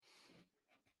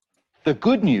The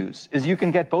good news is you can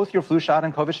get both your flu shot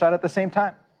and COVID shot at the same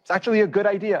time. It's actually a good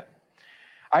idea.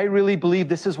 I really believe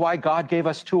this is why God gave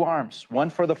us two arms,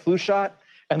 one for the flu shot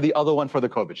and the other one for the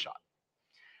COVID shot.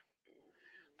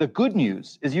 The good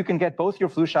news is you can get both your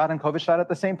flu shot and COVID shot at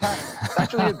the same time. It's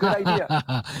actually a good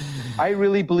idea. I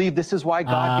really believe this is why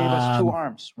God gave us two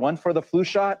arms, one for the flu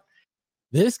shot.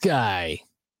 This guy,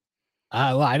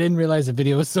 well, I didn't realize the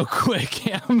video was so quick.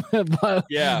 But,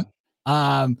 yeah.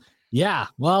 Yeah.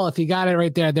 Well, if you got it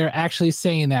right there, they're actually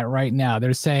saying that right now.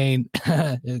 They're saying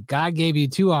God gave you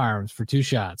two arms for two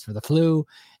shots, for the flu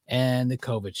and the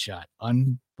COVID shot.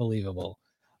 Unbelievable.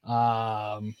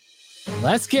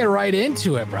 Let's get right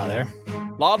into it, brother.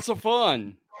 Lots of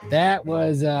fun. That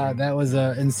was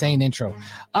an insane intro.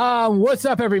 What's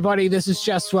up, everybody? This is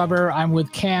Jess Weber. I'm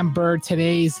with Cam Bird.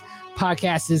 Today's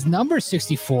podcast is number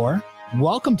 64.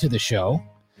 Welcome to the show.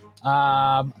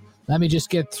 Let me just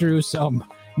get through some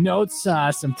notes,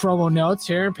 some promo notes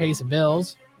here, pay some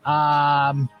bills.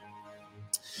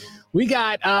 We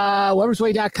got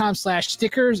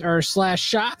webersway.com/stickers or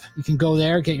 /shop. You can go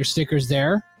there, get your stickers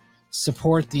there,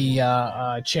 support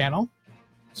the channel,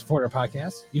 support our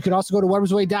podcast. You can also go to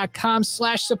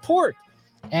webersway.com/support,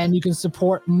 and you can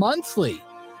support monthly.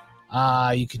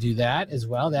 You could do that as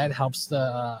well. That helps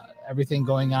the everything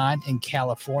going on in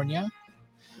California.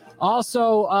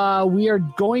 Also, we are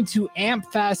going to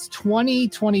AmpFest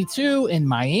 2022 in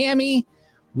Miami.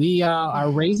 We are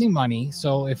raising money,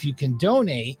 so if you can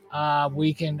donate,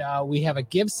 we have a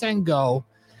Give Send Go.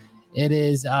 It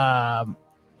is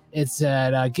it's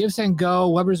at Give Send Go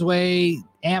Weber's Way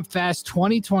AmpFest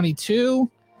 2022.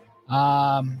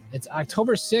 It's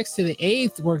October 6th to the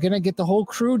 8th. We're gonna get the whole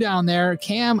crew down there.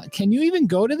 Cam, can you even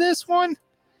go to this one?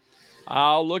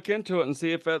 I'll look into it and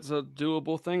see if that's a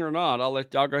doable thing or not. I'll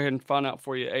go ahead and find out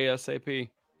for you ASAP.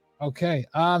 Okay.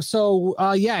 So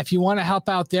if you want to help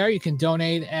out there, you can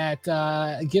donate at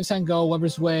Give Send Go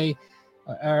Weber's Way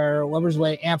or Weber's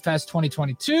Way AmpFest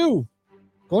 2022.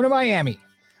 Go to Miami.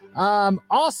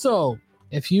 Also,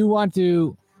 if you want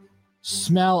to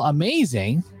smell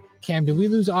amazing, Cam, did we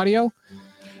lose audio?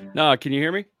 No, can you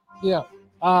hear me? Yeah.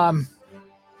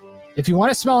 If you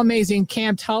want to smell amazing,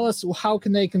 Cam, tell us how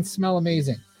they can smell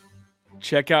amazing.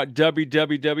 Check out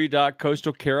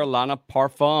www.Coastal Carolina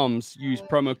Parfums. Use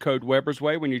promo code Weber's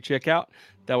Way when you check out.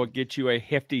 That will get you a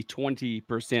hefty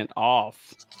 20%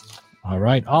 off. All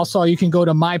right. Also, you can go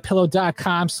to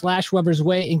mypillow.com/Weber's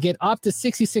Way and get up to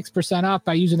 66% off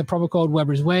by using the promo code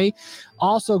Weber's Way.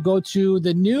 Also, go to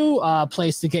the new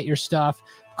place to get your stuff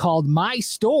called My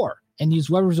Store and use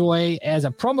Weber's Way as a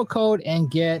promo code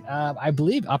and get, I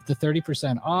believe, up to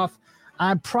 30% off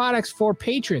on products for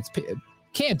patrons.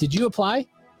 Cam, did you apply?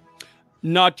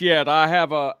 Not yet. I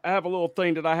have a little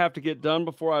thing that I have to get done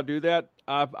before I do that.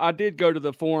 I did go to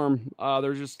the form.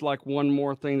 There's just like one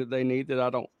more thing that they need that I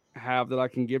don't have that I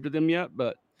can give to them yet,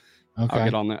 but okay. I'll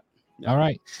get on that. Yeah. All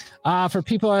right. For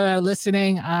people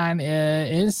listening on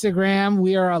Instagram,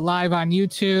 we are live on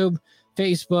YouTube,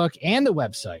 Facebook, and the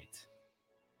website.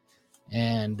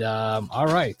 And all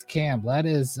right, Cam, that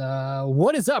is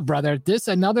what is up, brother? This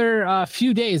another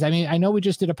few days. I mean, I know we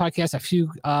just did a podcast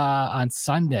on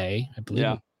Sunday, I believe.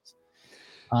 Yeah.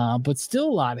 But still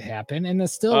a lot happened, and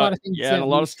there's still a lot of things. Yeah, and a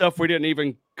lot of stuff we didn't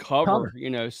even cover. You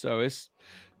know, so it's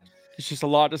just a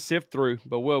lot to sift through.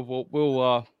 But we'll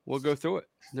go through it.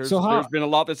 There's been a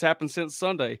lot that's happened since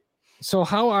Sunday. So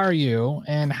how are you?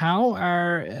 And how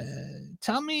are?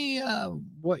 Tell me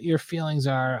what your feelings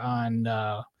are on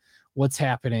what's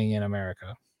happening in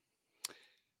America.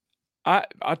 I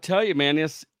tell you, man,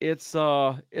 it's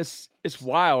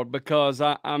wild because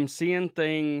I'm seeing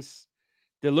things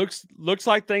that looks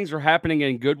like things are happening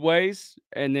in good ways,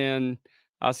 and then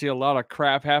I see a lot of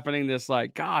crap happening that's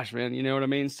like, gosh, man, you know what I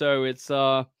mean? So it's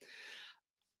I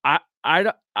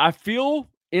feel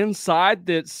inside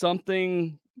that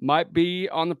something might be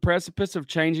on the precipice of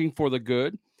changing for the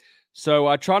good. So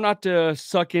I try not to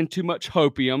suck in too much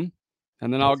hopium.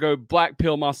 And then I'll go black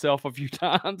pill myself a few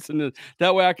times, and then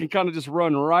that way I can kind of just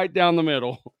run right down the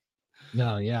middle.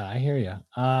 No, yeah, I hear you.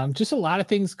 Just a lot of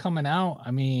things coming out.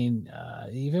 I mean,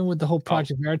 even with the whole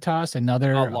Project Veritas,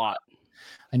 another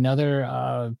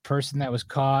person that was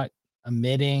caught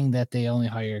admitting that they only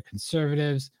hire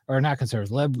conservatives, or not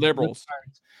conservatives, liberals.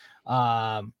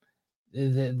 What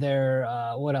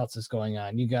else is going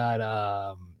on? You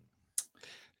got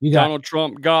Donald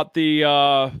Trump got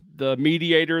the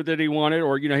mediator that he wanted,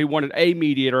 or he wanted a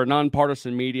mediator, a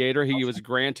nonpartisan mediator. He was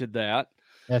granted that.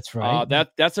 That's right.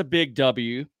 That's a big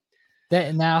W.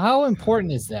 Now, how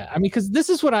important is that? I mean, because this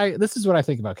is what I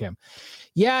think about Kim.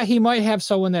 Yeah, he might have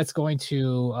someone that's going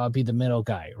to be the middle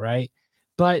guy, right?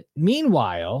 But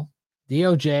meanwhile,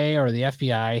 DOJ or the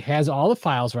FBI has all the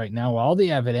files right now, all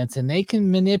the evidence, and they can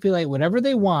manipulate whatever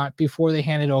they want before they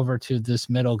hand it over to this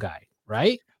middle guy,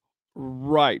 right?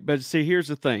 Right. But see, here's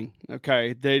the thing.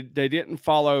 Okay. They didn't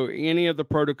follow any of the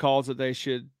protocols that they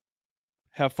should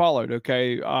have followed.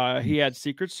 Okay. He had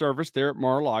Secret Service there at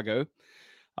Mar-a-Lago.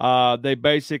 They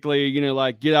basically,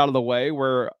 like get out of the way,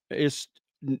 where it's,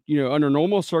 under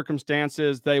normal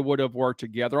circumstances, they would have worked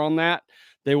together on that.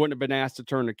 They wouldn't have been asked to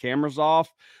turn the cameras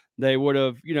off. They would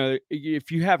have,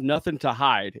 if you have nothing to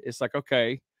hide, it's like,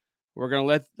 okay, we're going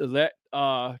to let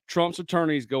Trump's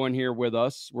attorneys go in here with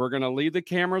us. We're going to leave the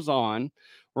cameras on.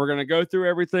 We're going to go through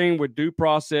everything with due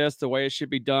process, the way it should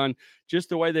be done. Just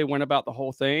the way they went about the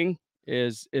whole thing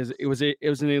is it was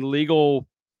an illegal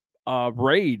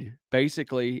raid,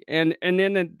 basically. And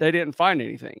then they didn't find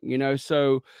anything,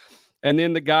 so, and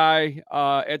then the guy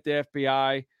at the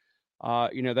FBI,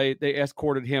 they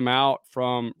escorted him out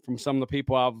from some of the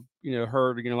people I've,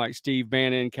 heard, like Steve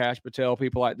Bannon, Kash Patel,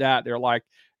 people like that. They're like,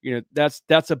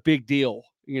 that's a big deal,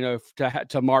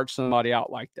 to march somebody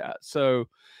out like that. So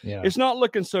Yeah, it's not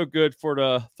looking so good for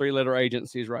the 3-letter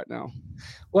agencies right now.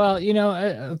 well,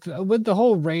 with the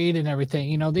whole raid and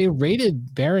everything, they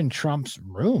raided Barron Trump's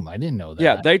room. I didn't know that.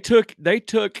 Yeah, they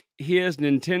took his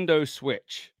Nintendo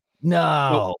Switch.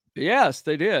 No. Yes,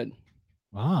 they did.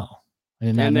 Wow.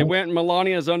 And they went in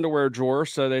Melania's underwear drawer.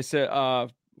 So they said,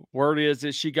 word is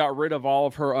that she got rid of all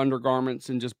of her undergarments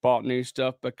and just bought new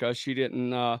stuff because she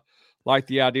didn't like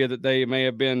the idea that they may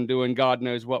have been doing God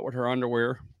knows what with her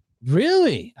underwear.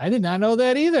 Really? I did not know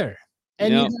that either.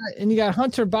 And Yep. you got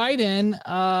Hunter Biden,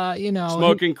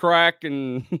 Smoking crack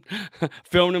and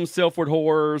filming himself with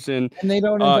whores, and they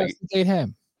don't investigate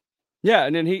him. Yeah,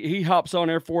 and then he hops on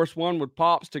Air Force One with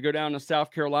Pops to go down to South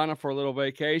Carolina for a little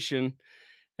vacation,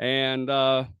 and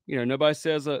nobody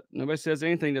says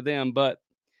anything to them. But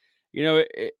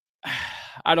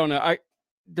I don't know.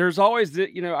 There's always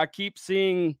I keep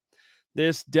seeing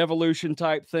this devolution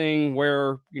type thing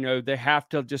where they have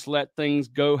to just let things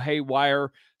go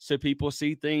haywire so people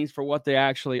see things for what they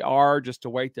actually are, just to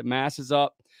wake the masses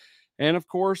up. And of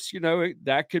course,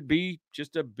 that could be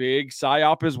just a big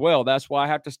psyop as well. That's why I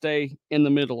have to stay in the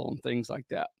middle on things like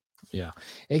that. Yeah.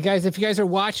 Hey guys, if you guys are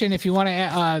watching, if you want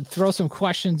to throw some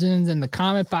questions in the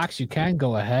comment box, you can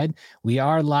go ahead. We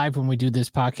are live when we do this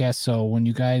podcast. So when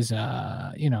you guys,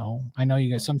 I know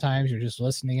you guys, sometimes you're just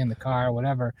listening in the car or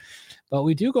whatever, but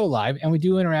we do go live and we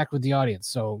do interact with the audience.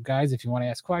 So guys, if you want to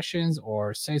ask questions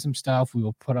or say some stuff, we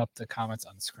will put up the comments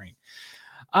on the screen.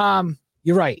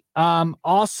 You're right.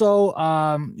 Also,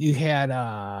 you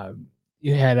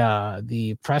had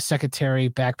the press secretary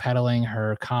backpedaling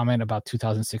her comment about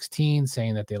 2016,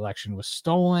 saying that the election was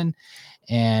stolen,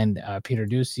 and Peter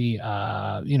Doocy,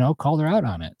 called her out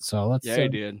on it. So he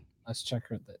did. Let's check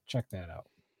that out.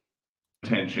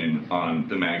 Attention on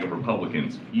the MAGA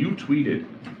Republicans. You tweeted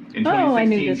in 2016 I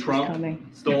knew this Trump was coming.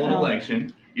 stole an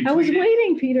election. I was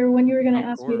waiting, Peter, when you were going to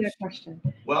ask me course. that question.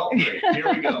 Well, great. Here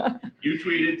we go. You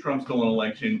tweeted Trump stole an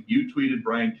election. You tweeted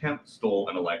Brian Kemp stole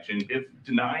an election. If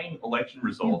denying election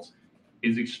results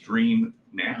is extreme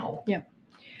now,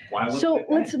 why was So it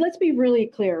then? let's be really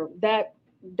clear. That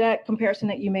comparison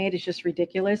that you made is just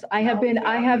ridiculous. I have been.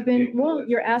 Well, ridiculous?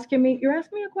 you're asking me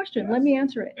a question. Let me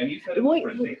answer it. And you said it was Wait.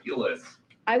 ridiculous.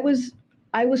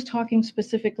 I was talking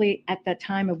specifically at that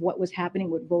time of what was happening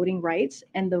with voting rights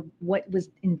and what was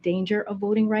in danger of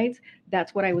voting rights.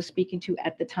 That's what I was speaking to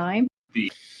at the time.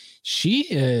 She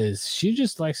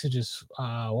just likes to just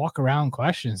walk around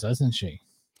questions, doesn't she?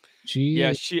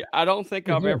 I don't think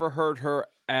I've Mhm. ever heard her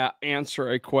answer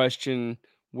a question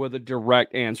with a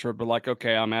direct answer, but like,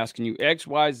 okay, I'm asking you X,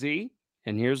 Y, Z,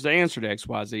 and here's the answer to X,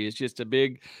 Y, Z. It's just a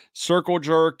big circle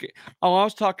jerk. Oh, I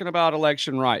was talking about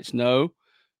election rights. No,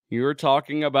 you were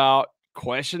talking about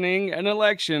questioning an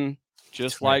election,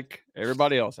 just like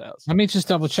everybody else has. Let me just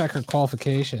double check her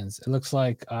qualifications. It looks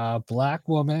like black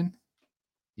woman.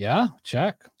 Yeah,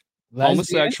 check. Lesbian.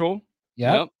 Homosexual.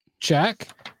 Yep. Check.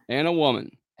 And a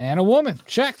woman. And a woman.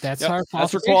 Check. That's Yep, her that's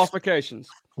her qualifications. qualifications.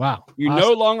 Wow. You Awesome.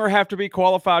 no longer have to be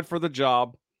qualified for the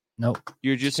job. Nope.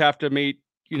 You just have to meet,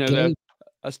 Gay,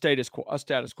 a status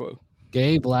quo.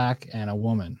 gay, black, and a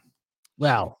woman.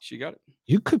 Well, She got it.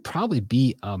 you could probably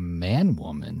be a man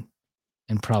woman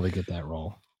and probably get that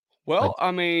role. Well,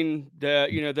 I mean,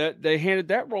 that they handed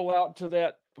that role out to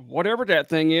that whatever that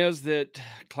thing is that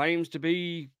claims to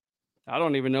be. I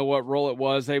don't even know what role it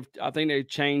was. I think they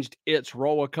changed its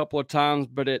role a couple of times,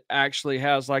 but it actually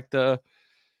has like the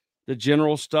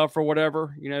general stuff or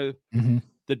whatever. Mm-hmm.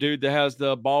 The dude that has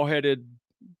the ball-headed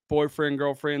boyfriend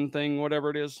girlfriend thing, whatever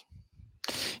it is.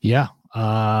 Yeah.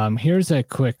 Here's a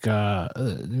quick.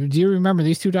 Do you remember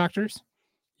these two doctors?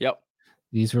 Yep.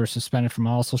 These were suspended from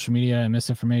all social media and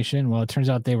misinformation. Well, it turns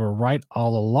out they were right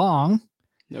all along.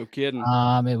 No kidding.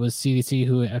 It was CDC,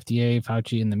 FDA,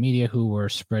 Fauci, and the media who were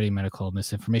spreading medical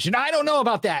misinformation. I don't know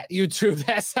about that, YouTube.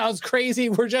 That sounds crazy.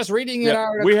 We're just reading it.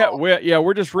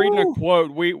 We're just reading a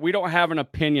quote. We don't have an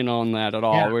opinion on that at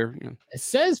all. Yeah. It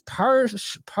says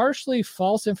partially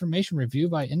false information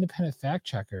reviewed by independent fact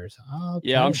checkers. Okay.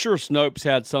 Yeah, I'm sure Snopes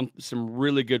had some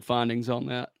really good findings on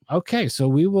that. Okay, so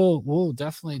we'll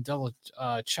definitely double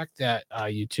check that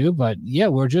YouTube. But yeah,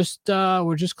 we're just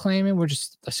claiming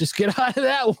let's just get out of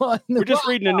that one. We're just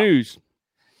reading the news.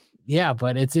 Yeah,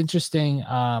 but it's interesting.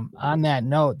 On that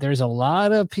note, there's a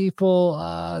lot of people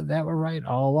that were right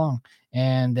all along,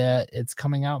 and it's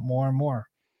coming out more and more.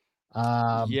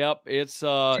 Yep, it's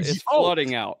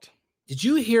flooding out. Did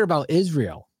you hear about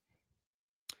Israel?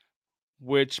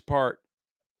 Which part?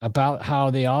 About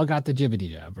how they all got the jibbity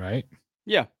jab, right?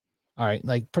 Yeah. All right,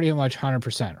 like pretty much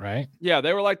 100%, right? Yeah,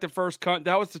 they were like the first.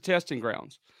 That was the testing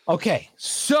grounds. Okay,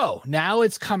 so now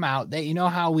it's come out that you know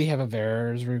how we have a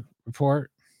VAERS report.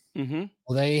 Mm-hmm.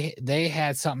 Well, they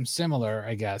had something similar,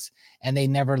 I guess, and they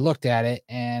never looked at it,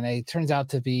 and it turns out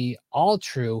to be all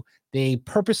true. They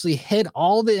purposely hid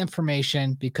all the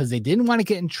information because they didn't want to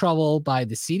get in trouble by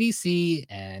the CDC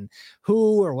and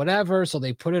WHO or whatever, so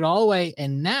they put it all away.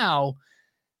 And now,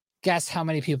 guess how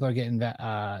many people are getting the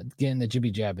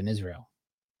jibby jab in Israel?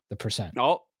 The percent.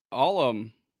 All of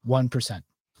them. 1%.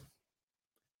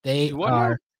 They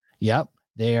are. Yep.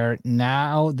 They are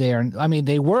now. They are. I mean,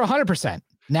 they were 100%.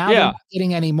 Now they're not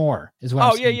getting any more. Is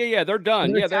what? Yeah. They're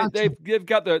done. They've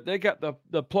got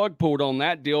the plug pulled on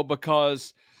that deal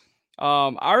because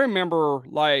I remember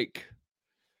like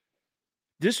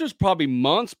this was probably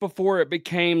months before it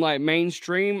became like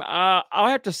mainstream. I'll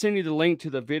have to send you the link to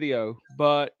the video,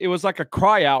 but it was like a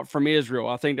cry out from Israel.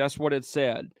 I think that's what it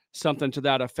said, something to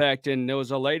that effect. And there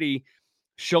was a lady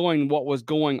showing what was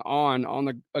going on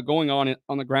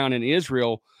the ground in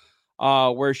Israel,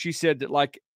 where she said that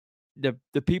like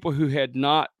the people who had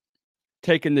not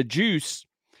taken the juice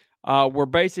were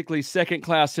basically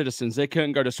second-class citizens. They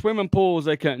couldn't go to swimming pools.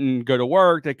 They couldn't go to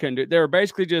work. They were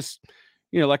basically just,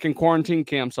 like in quarantine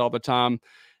camps all the time,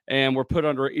 and were put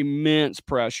under immense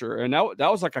pressure. And that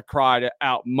was like a cry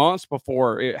out months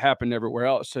before it happened everywhere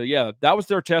else. So yeah, that was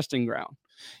their testing ground.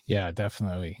 Yeah,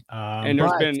 definitely. And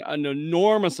there's been an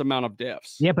enormous amount of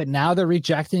deaths. Yeah, but now they're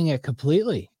rejecting it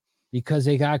completely because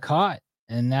they got caught.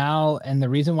 And the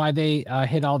reason why they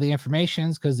hid all the information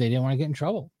is because they didn't want to get in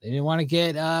trouble. They didn't want to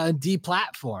get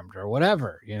deplatformed or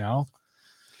whatever,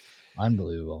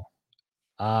 Unbelievable.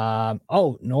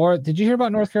 Did you hear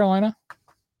about North Carolina?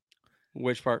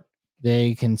 Which part?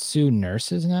 They can sue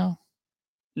nurses now.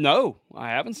 No, I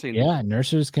haven't seen that. Yeah,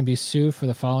 nurses can be sued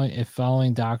for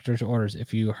following doctor's orders.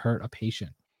 If you hurt a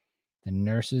patient, the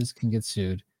nurses can get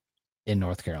sued in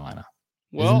North Carolina.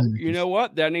 Well, you know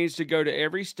what? That needs to go to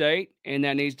every state, and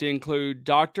that needs to include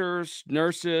doctors,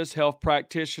 nurses, health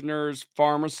practitioners,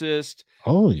 pharmacists.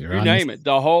 Oh, you name it,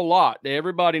 the whole lot.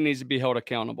 Everybody needs to be held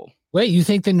accountable. Wait, you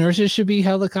think the nurses should be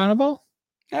held accountable?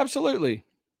 Absolutely.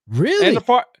 Really? And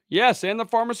the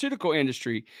pharmaceutical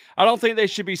industry. I don't think they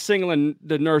should be singling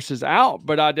the nurses out,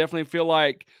 but I definitely feel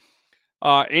like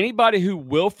anybody who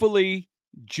willfully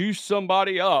juice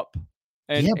somebody up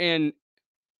and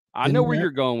I know where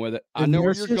you're going with it. I know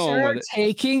where you're going with it.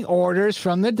 Taking orders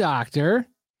from the doctor.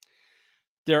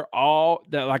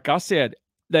 Like I said,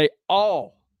 they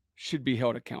all should be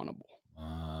held accountable.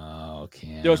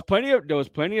 Okay. There was plenty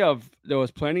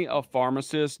of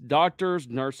pharmacists, doctors,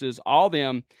 nurses, all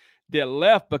them that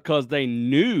left because they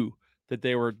knew that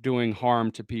they were doing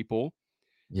harm to people.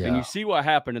 Yeah. And you see what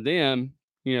happened to them.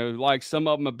 Like some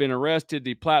of them have been arrested.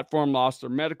 The platform lost their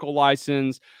medical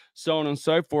license, so on and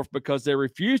so forth, because they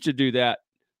refused to do that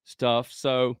stuff.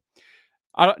 So,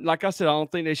 like I said, I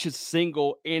don't think they should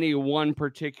single any one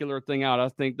particular thing out. I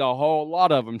think the whole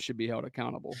lot of them should be held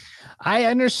accountable. I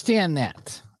understand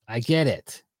that. I get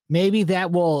it. Maybe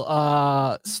that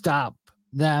will stop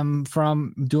them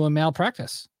from doing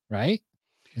malpractice, right?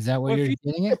 Is that what you're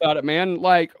getting at? About it, man?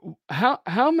 Like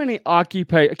how many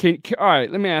occupations? All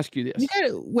right, let me ask you this.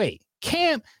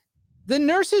 The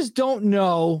nurses don't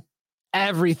know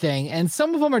everything, and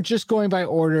some of them are just going by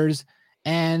orders,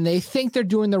 and they think they're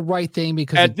doing the right thing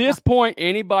because at this point,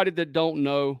 anybody that don't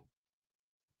know,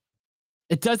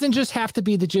 it doesn't just have to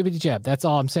be the jibbity jab. That's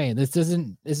all I'm saying. This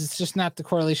is just not the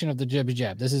correlation of the jibbity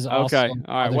jab. This is also okay.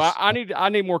 All right. Well, I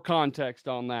need more context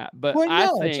on that, but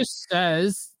it just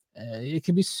says. It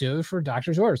can be sued for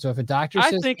doctor's order. So if a doctor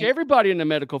says, I think everybody in the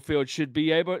medical field should be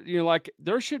able, like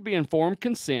there should be informed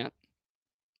consent.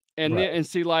 And Right. then, and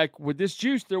see, like with this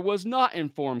juice, there was not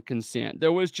informed consent.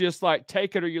 There was just like,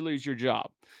 take it or you lose your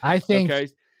job. I think Okay.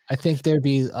 I think there'd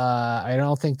be I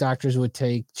don't think doctors would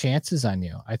take chances on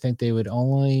you. I think they would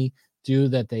only do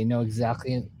that they know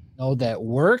exactly know that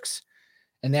works,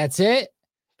 and that's it.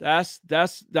 That's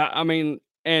that. I mean,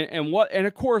 and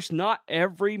of course, not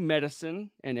every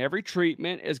medicine and every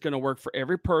treatment is going to work for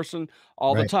every person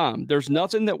all the Right. time. There's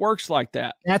nothing that works like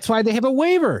that. That's why they have a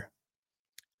waiver.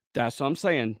 That's what I'm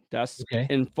saying. That's Okay.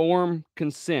 informed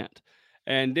consent.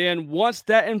 And then once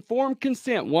that informed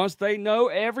consent, once they know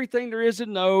everything there is to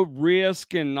know,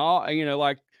 risk and all,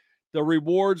 like the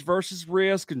rewards versus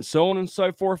risk and so on and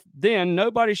so forth, then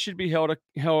nobody should be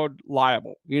held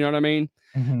liable. You know what I mean?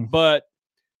 Mhm. But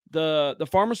the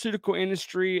pharmaceutical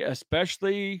industry,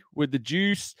 especially with the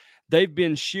juice, they've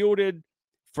been shielded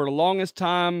for the longest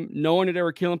time, knowing that they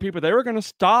were killing people. They were going to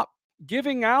stop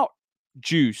giving out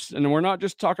juice. And we're not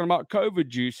just talking about COVID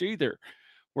juice either.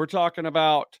 We're talking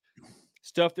about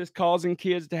stuff that's causing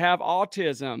kids to have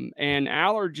autism and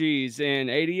allergies and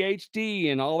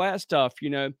ADHD and all that stuff.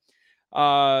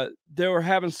 They were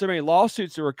having so many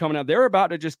lawsuits that were coming out. They were about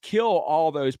to just kill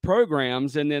all those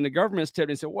programs. And then the government stepped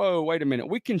in and said, whoa, wait a minute.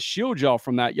 We can shield y'all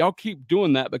from that. Y'all keep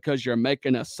doing that because you're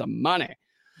making us some money.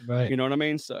 Right. You know what I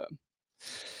mean? So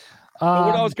but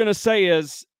what I was going to say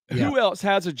is, who else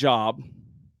has a job?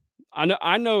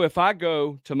 I know if I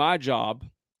go to my job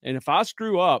and if I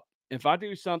screw up, if I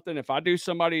do something, if I do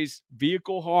somebody's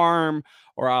vehicle harm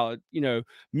or I'll,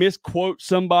 misquote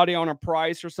somebody on a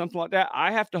price or something like that,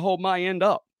 I have to hold my end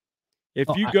up. If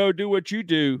you go do what you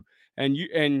do and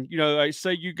I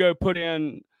say you go put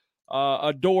in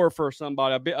a door for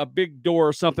somebody, a big door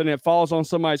or something that falls on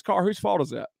somebody's car, whose fault is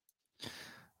that?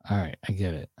 All right. I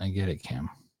get it, Cam.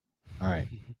 All right.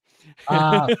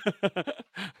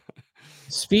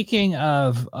 Speaking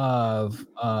of not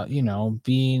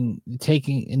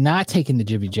taking the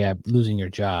jibby jab, losing your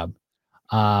job.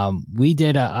 We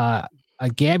did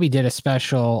Gabby did a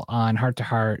special on Heart to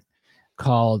Heart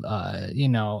called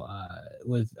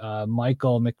with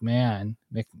Michael McMahon.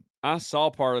 I saw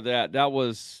part of that. That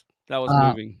was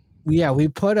moving. Yeah, we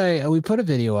put a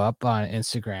video up on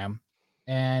Instagram,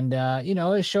 and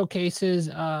it showcases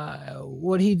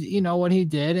what he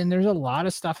did, and there's a lot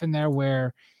of stuff in there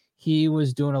where he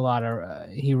was doing a lot of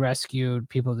he rescued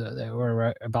people that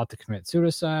were about to commit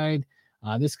suicide.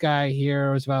 This guy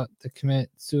here was about to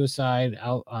commit suicide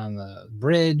out on the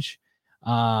bridge.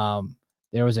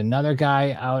 There was another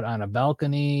guy out on a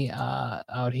balcony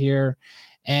out here,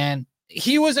 and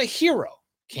he was a hero.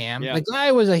 Cam, the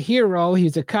guy was a hero.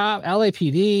 He's a cop,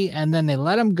 LAPD, and then they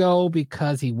let him go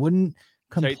because he wouldn't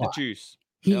comply. Take the juice.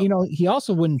 He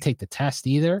also wouldn't take the test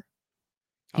either.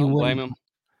 I don't blame him.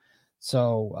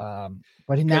 So,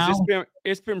 but now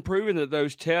it's been proven that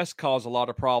those tests cause a lot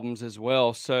of problems as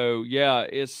well. So yeah,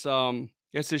 it's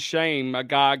a shame. A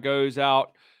guy goes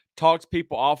out, talks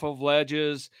people off of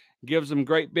ledges, gives them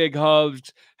great big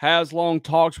hugs, has long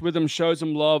talks with them, shows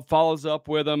them love, follows up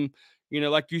with them.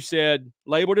 Like you said,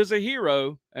 labeled as a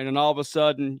hero, and then all of a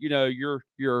sudden,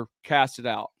 you're casted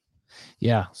out.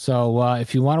 Yeah. So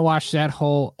if you want to watch that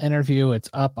whole interview, it's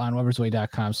up on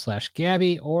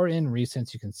webersway.com/Gabby, or in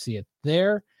Recents. You can see it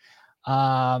there.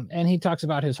 And he talks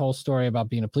about his whole story about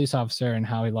being a police officer and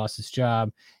how he lost his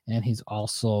job. And he's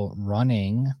also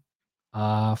running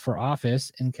for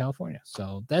office in California.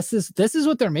 So this is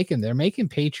what they're making. They're making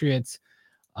patriots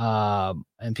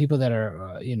and people that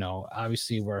are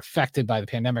obviously were affected by the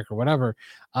pandemic or whatever.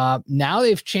 Now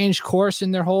they've changed course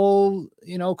in their whole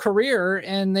career,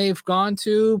 and they've gone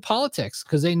to politics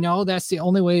because they know that's the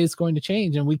only way it's going to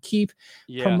change. And we keep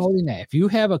promoting that. If you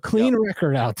have a clean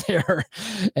record out there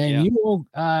and you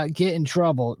won't get in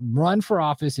trouble, run for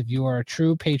office if you are a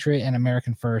true patriot and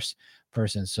American first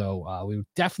person. So we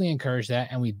definitely encourage that,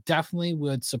 and we definitely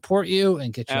would support you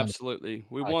and get you. Absolutely.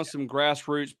 We want some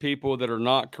grassroots people that are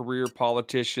not career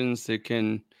politicians that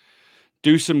can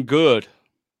do some good.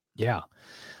 Yeah.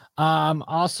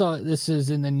 Also, this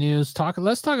is in the news.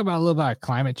 Let's talk about a little bit of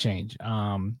climate change.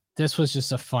 This was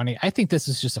just I think this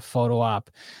is just a photo op,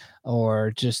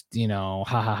 or just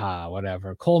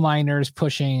whatever. Coal miners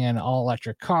pushing an all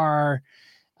electric car.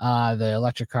 The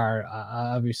electric car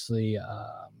obviously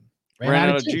ran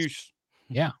out of juice.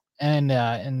 Yeah.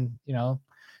 And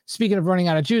speaking of running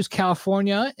out of juice,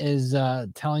 California is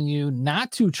telling you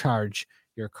not to charge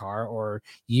your car or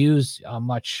use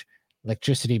much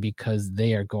electricity because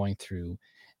they are going through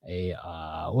a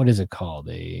what is it called?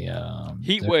 A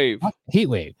heat wave. Heat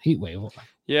wave.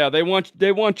 Yeah, they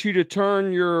want you to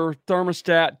turn your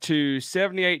thermostat to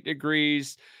 78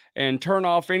 degrees and turn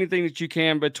off anything that you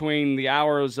can between the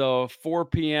hours of 4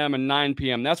 p.m. and 9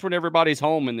 p.m. That's when everybody's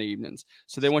home in the evenings.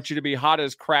 So they want you to be hot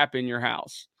as crap in your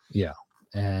house. Yeah.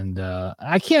 And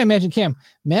I can't imagine, Cam,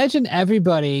 imagine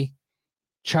everybody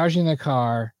charging their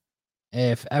car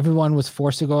if everyone was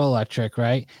forced to go electric,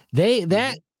 right?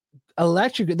 That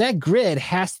grid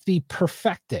has to be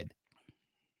perfected.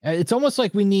 It's almost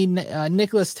like we need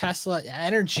Nikola Tesla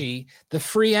energy, the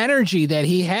free energy that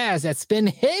he has that's been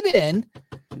hidden.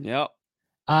 Yep.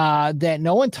 That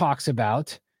no one talks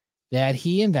about, that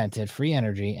he invented, free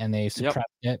energy, and they suppressed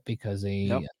it because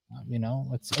they,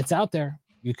 it's out there.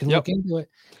 You can look into it.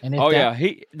 And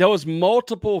there was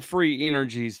multiple free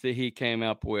energies that he came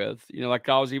up with. Like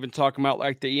I was even talking about,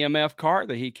 like the EMF car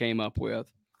that he came up with.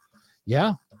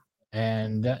 Yeah.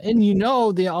 And the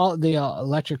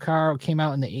electric car came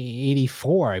out in the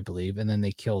 84, I believe, and then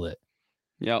they killed it.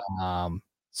 Yep.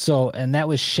 And that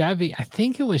was Chevy. I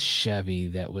think it was Chevy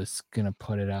that was gonna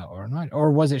put it out, or not,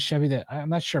 or was it Chevy that I'm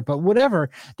not sure, but whatever.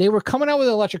 They were coming out with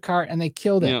an electric car and they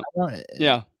killed it.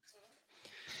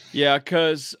 Yeah,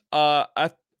 because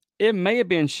it may have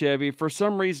been Chevy. For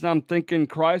some reason, I'm thinking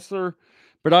Chrysler,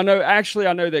 but I know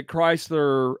that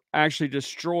Chrysler actually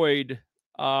destroyed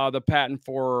the patent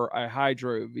for a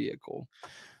hydro vehicle.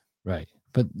 Right.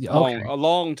 But a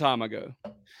long time ago.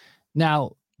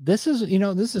 Now, this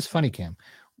is funny, Cam.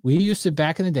 We used to,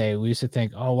 back in the day, we used to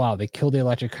think, oh, wow, they killed the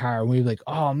electric car. And we'd be like,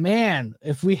 oh, man,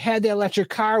 if we had the electric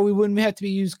car, we wouldn't have to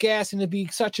use gas and it'd be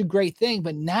such a great thing.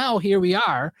 But now here we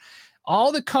are.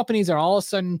 All the companies are all of a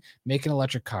sudden making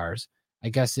electric cars. I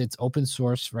guess it's open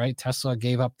source, right? Tesla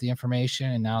gave up the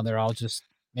information and now they're all just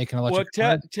making electric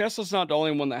cars. Tesla's not the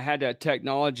only one that had that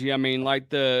technology. I mean, like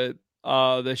the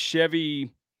Chevy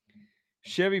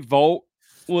Volt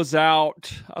was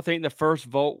out. I think the first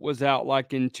Volt was out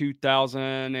like in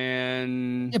 2000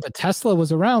 and but Tesla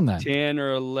was around then. 10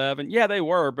 or 11. Yeah, they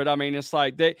were, but I mean, it's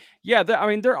like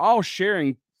they're all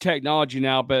sharing technology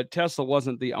now, but Tesla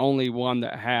wasn't the only one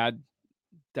that had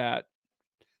that.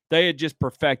 They had just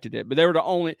perfected it, but they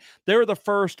were the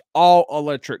first all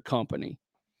electric company.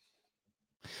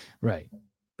 Right.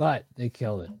 But they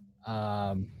killed it.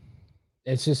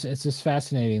 It's just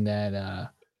fascinating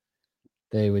that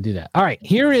they would do that. All right,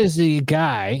 here is the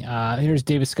guy. Here's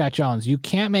David Scott Jones. You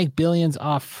can't make billions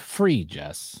off free,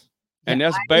 Jess. And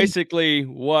that's basically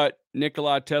what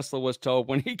Nikola Tesla was told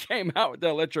when he came out with the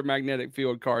electromagnetic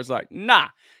field cars. Like, nah,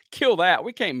 kill that.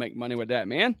 We can't make money with that,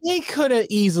 man. They could have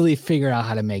easily figured out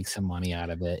how to make some money out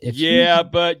of it.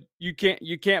 But you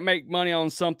can't make money on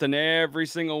something every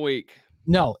single week.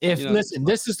 No, listen,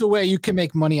 this is the way you can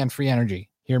make money on free energy.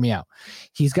 Hear me out.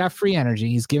 He's got free energy.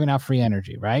 He's giving out free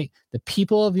energy, right? The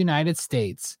people of the United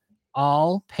States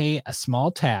all pay a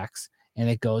small tax and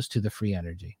it goes to the free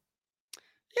energy.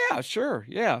 Yeah, sure.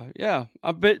 Yeah.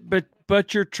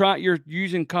 But you're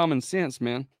using common sense,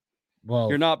 man. Well,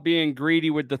 you're not being greedy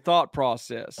with the thought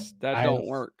process. That don't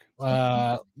work.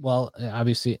 Well,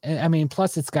 obviously, I mean,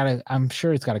 plus I'm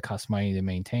sure it's got to cost money to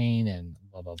maintain and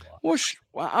blah, blah, blah.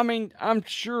 Well, I mean, I'm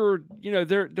sure,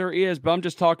 there is, but I'm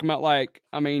just talking about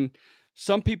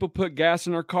some people put gas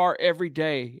in their car every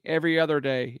day, every other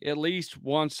day, at least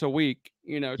once a week,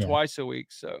 twice a week.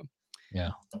 So,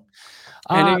 yeah.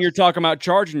 And then you're talking about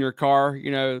charging your car,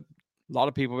 a lot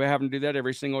of people having to do that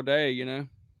every single day,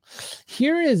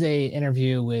 Here is a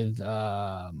interview with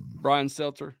Brian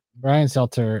Seltzer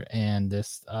and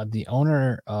this the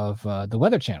owner of the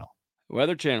Weather Channel.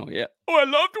 Weather Channel, yeah. Oh, I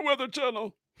love the Weather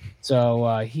Channel.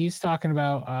 So he's talking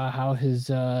about how his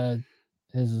channel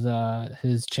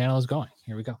is going.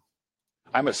 Here we go.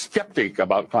 I'm a skeptic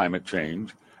about climate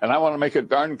change, and I want to make it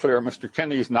darn clear, Mr.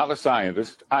 Kenny's not a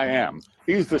scientist. I am.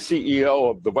 He's the CEO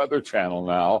of the Weather Channel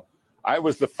now. I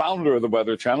was the founder of the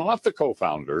Weather Channel, not the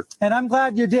co-founder. And I'm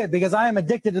glad you did, because I am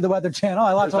addicted to the Weather Channel.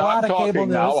 I watch a lot of cable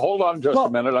news. Now, hold on just a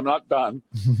minute. I'm not done.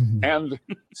 And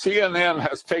CNN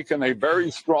has taken a very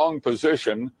strong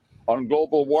position on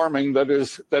global warming that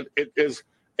it is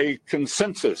a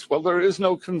consensus. Well, there is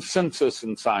no consensus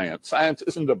in science. Science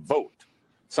isn't a vote.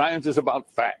 Science is about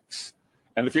facts.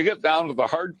 And if you get down to the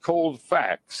hard, cold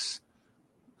facts,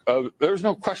 there's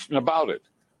no question about it.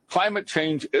 Climate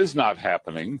change is not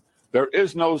happening. There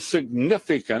is no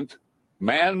significant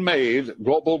man-made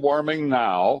global warming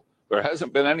now. There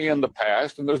hasn't been any in the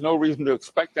past, and there's no reason to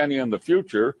expect any in the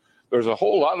future. There's a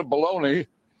whole lot of baloney.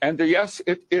 And yes,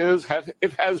 it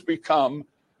has become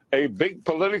a big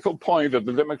political point of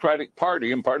the Democratic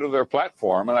Party and part of their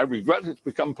platform. And I regret it's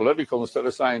become political instead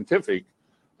of scientific.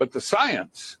 But the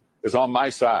science is on my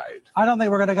side. I don't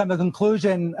think we're going to come to a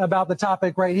conclusion about the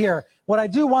topic right here. What I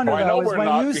do wonder, I know though, is we're when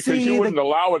not, you because see you wouldn't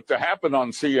allow it to happen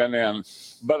on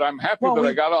CNN. But I'm happy that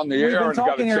I got on the we've air been and got a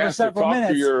talking here for chance to several talk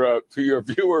minutes. to your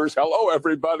viewers. Hello,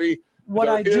 everybody.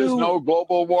 There is no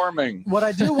global warming. What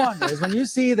I do wonder is when you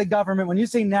see the government, when you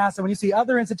see NASA, when you see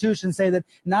other institutions say that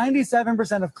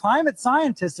 97% of climate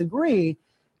scientists agree,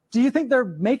 do you think they're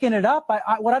making it up?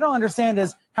 What I don't understand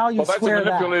is how you square that. That's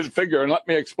a manipulated figure, and let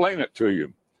me explain it to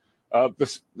you.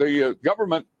 The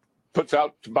government puts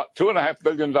out about $2.5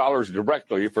 billion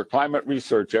directly for climate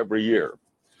research every year.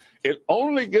 It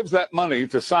only gives that money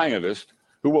to scientists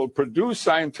who will produce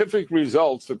scientific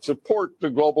results that support the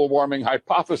global warming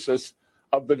hypothesis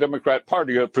of the Democrat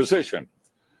Party position.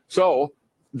 So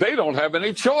they don't have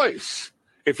any choice.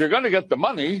 If you're going to get the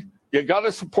money, you got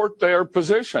to support their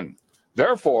position.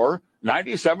 Therefore,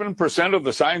 97% of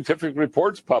the scientific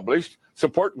reports published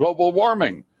support global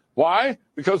warming. Why?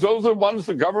 Because those are the ones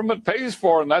the government pays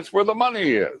for, and that's where the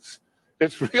money is.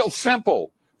 It's real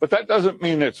simple, but that doesn't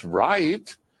mean it's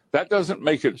right. That doesn't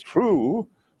make it true.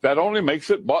 That only makes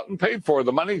it bought and paid for.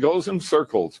 The money goes in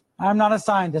circles. I'm not a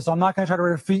scientist, so I'm not going to try to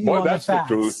refute you on that's the facts.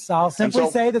 The truth. I'll simply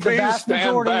say that the vast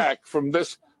majority. Please stand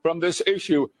back from this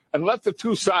issue and let the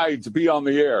two sides be on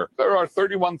the air. There are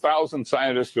 31,000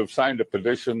 scientists who have signed a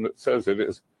petition that says it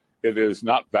is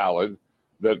not valid,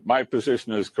 that my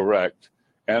position is correct.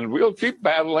 And we'll keep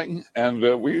battling, and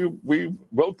we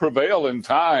will prevail in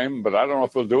time, but I don't know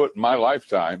if we'll do it in my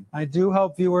lifetime. I do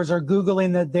hope viewers are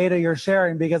Googling the data you're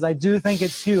sharing, because I do think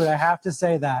it's huge. I have to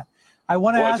say that. I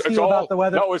want to ask you about the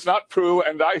weather. No, it's not true.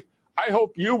 And I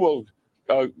hope you will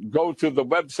go to the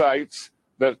websites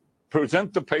that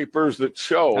present the papers that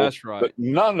show that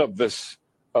none of this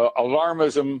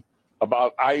alarmism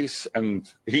about ice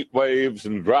and heat waves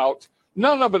and drought,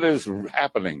 none of it is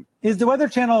happening. Is the Weather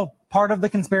Channel part of the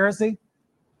conspiracy?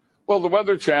 Well, the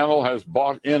Weather Channel has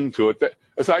bought into it.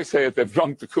 As I say it, they've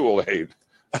drunk the Kool-Aid.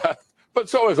 But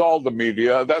so is all the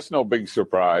media. That's no big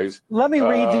surprise. Let me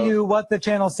read to you what the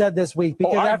channel said this week,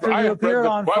 because after you appeared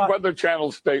on Fox, Weather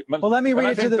Channel statement. Well, let me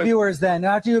read it to the viewers then.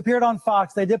 After you appeared on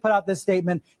Fox, they did put out this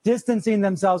statement distancing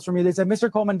themselves from you. They said,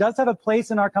 Mr. Coleman does have a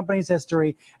place in our company's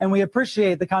history, and we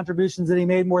appreciate the contributions that he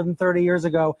made more than 30 years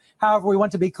ago. However, we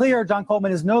want to be clear, John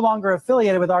Coleman is no longer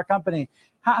affiliated with our company.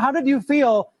 How did you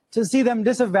feel to see them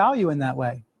disavow you in that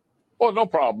way? Well, no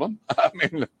problem. I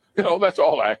mean, that's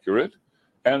all accurate.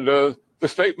 And the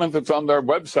statement that's on their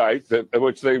website,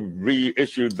 which they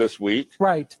reissued this week,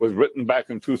 was written back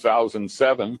in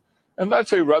 2007. And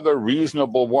that's a rather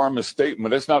reasonable, warmist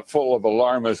statement. It's not full of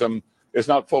alarmism. It's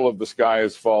not full of the sky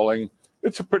is falling.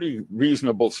 It's a pretty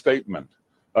reasonable statement.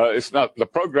 It's not the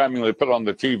programming they put on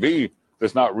the TV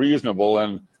is not reasonable.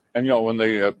 And when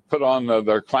they put on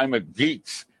their climate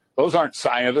geeks, those aren't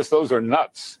scientists. Those are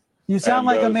nuts. You sound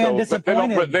like a man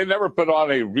disappointed. They never put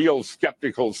on a real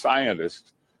skeptical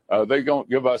scientist. They don't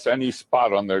give us any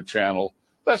spot on their channel.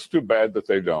 That's too bad that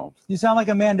they don't. You sound like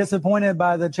a man disappointed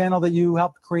by the channel that you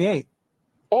helped create.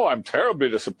 Oh, I'm terribly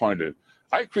disappointed.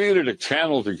 I created a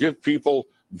channel to give people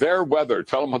their weather,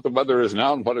 tell them what the weather is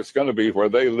now and what it's going to be where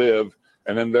they live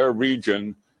and in their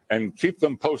region, and keep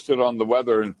them posted on the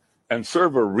weather and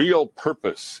serve a real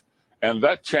purpose. And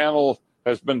that channel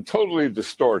has been totally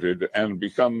distorted and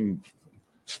become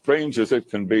strange as it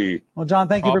can be. Well, John,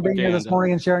 thank you for being here this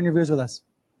morning and sharing your views with us.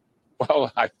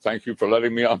 Well, I thank you for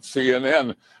letting me on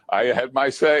CNN. I had my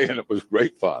say, and it was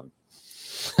great fun.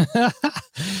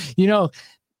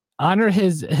 Honor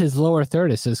his lower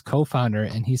third. It says co-founder,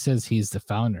 and he says he's the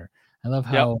founder. I love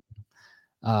how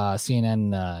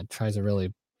CNN tries to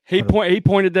really. He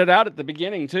pointed that out at the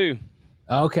beginning too.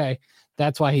 Okay,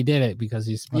 that's why he did it, because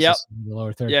he's the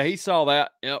lower third. Yeah, he saw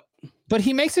that. Yep. But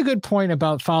he makes a good point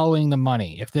about following the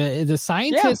money. If the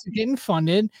scientists are getting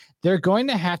funded, they're going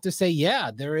to have to say,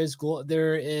 there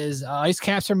is ice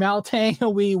caps are melting.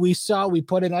 We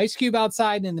put an ice cube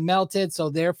outside and it melted, so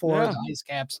therefore the ice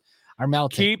caps are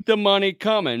melting. Keep the money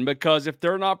coming, because if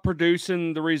they're not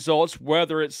producing the results,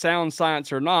 whether it's sound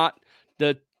science or not,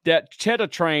 that cheddar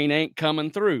train ain't coming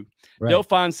through. Right. They'll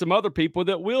find some other people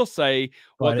that will say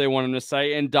what they want them to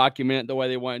say and document it the way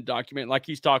they want to document. Like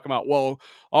he's talking about, well,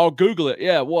 I'll Google it.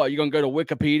 Yeah, what? You're going to go to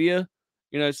Wikipedia?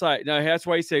 It's like, no, that's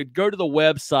why he said go to the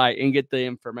website and get the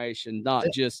information, not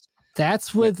just.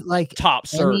 That's with top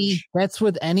search. That's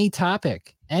with any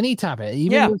topic,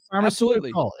 even with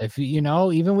pharmaceutical. Absolutely.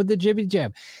 If even with the jibby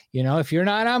jab, if you're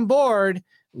not on board,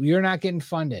 you're not getting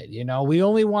funded. We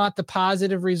only want the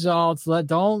positive results.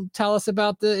 Don't tell us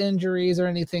about the injuries or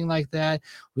anything like that.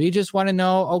 We just want to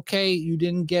know, okay, you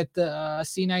didn't get the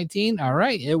C19. All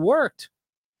right, it worked.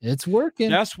 It's working.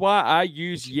 That's why I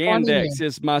use Yandex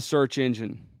as my search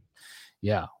engine.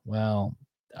 Yeah. Well,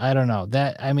 I don't know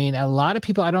that. I mean, a lot of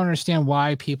people, I don't understand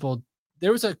why people,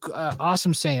 there was a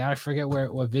awesome saying. I forget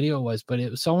what video it was,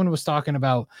 but someone was talking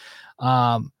about,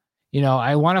 I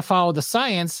want to follow the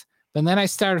science, but then I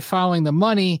started following the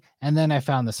money and then I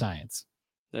found the science.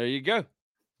 There you go.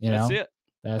 That's it.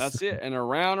 That's it. And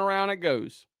around it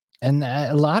goes. And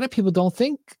a lot of people don't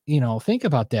think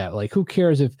about that. Like, who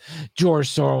cares if George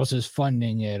Soros is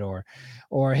funding it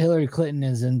or Hillary Clinton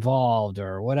is involved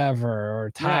or whatever,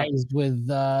 or ties with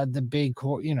the big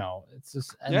court, it's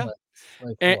just endless. Yeah.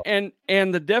 Like,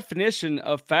 and the definition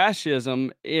of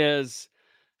fascism is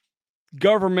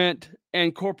government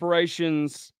and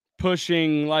corporations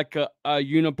pushing like a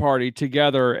uniparty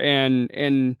together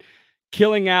and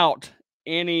killing out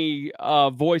any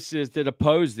voices that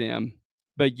oppose them.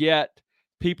 But yet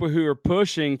people who are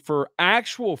pushing for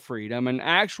actual freedom and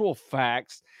actual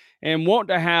facts and want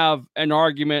to have an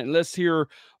argument, and let's hear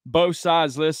both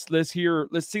sides. Let's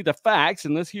see the facts,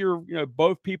 and let's hear,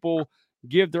 both people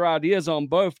give their ideas on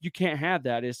both. You can't have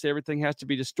that. Everything has to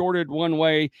be distorted one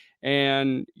way,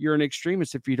 and you're an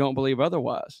extremist if you don't believe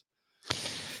otherwise.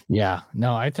 Yeah,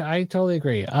 no, I totally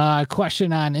agree.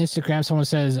 Question on Instagram. Someone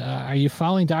says, are you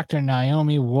following Dr.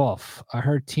 Naomi Wolf?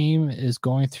 Her team is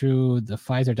going through the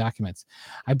Pfizer documents.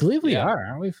 I believe we are,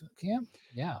 aren't we, Cam?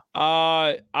 Yeah.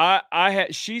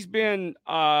 She's been,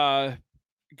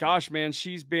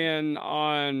 she's been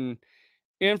on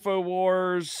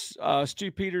InfoWars,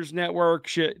 Stu Peters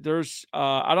Network. There's,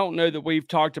 I don't know that we've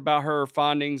talked about her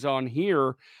findings on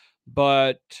here,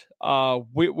 but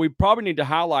we probably need to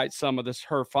highlight some of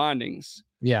her findings.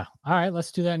 Yeah. All right.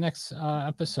 Let's do that next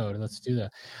episode. Let's do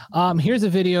that. Here's a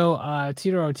video.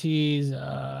 Tito Ortiz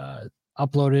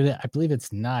uploaded it. I believe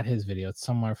it's not his video. It's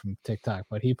somewhere from TikTok,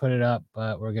 but he put it up.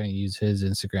 But we're going to use his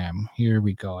Instagram. Here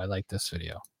we go. I like this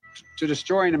video. To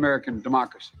destroying American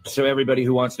democracy. So everybody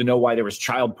who wants to know why there was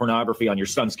child pornography on your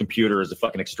son's computer is a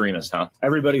fucking extremist, huh?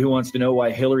 Everybody who wants to know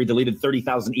why Hillary deleted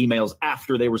 30,000 emails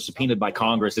after they were subpoenaed by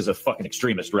Congress is a fucking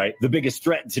extremist, right? The biggest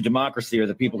threat to democracy are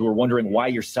the people who are wondering why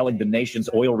you're selling the nation's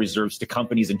oil reserves to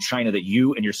companies in China that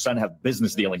you and your son have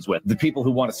business dealings with. The people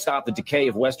who want to stop the decay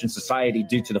of Western society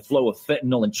due to the flow of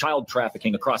fentanyl and child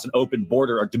trafficking across an open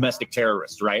border are domestic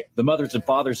terrorists, right? The mothers and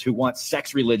fathers who want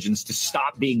sex religions to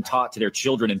stop being taught to their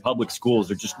children in public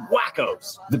schools are just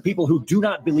wackos. The people who do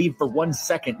not believe for 1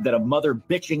 second that a mother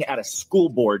bitching at a school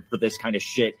board for this kind of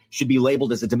shit should be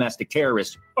labeled as a domestic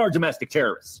terrorist are domestic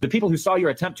terrorists. The people who saw your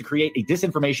attempt to create a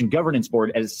disinformation governance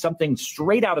board as something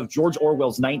straight out of George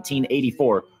Orwell's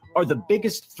 1984 are the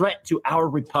biggest threat to our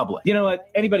republic. You know what?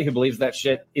 Anybody who believes that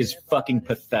shit is fucking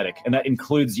pathetic. And that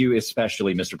includes you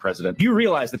especially, Mr. President. You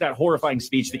realize that horrifying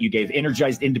speech that you gave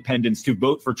energized independents to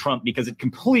vote for Trump because it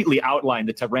completely outlined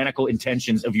the tyrannical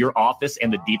intentions of your office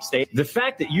and the deep state. The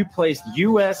fact that you placed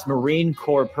U.S. Marine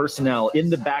Corps personnel in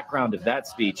the background of that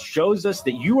speech shows us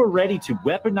that you are ready to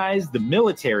weaponize the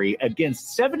military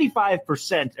against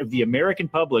 75% of the American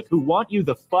public who want you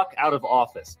the fuck out of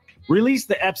office. Release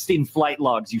the Epstein flight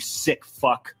logs, you sick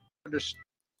fuck.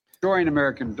 Destroying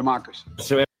American democracy.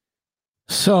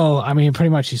 So, I mean,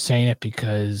 pretty much he's saying it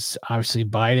because obviously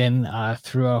Biden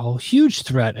threw a whole huge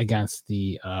threat against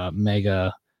the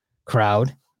mega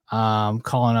crowd,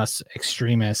 calling us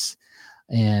extremists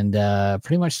and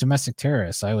pretty much domestic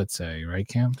terrorists, I would say, right,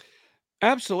 Cam?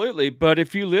 Absolutely. But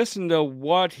if you listen to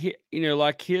what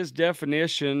like his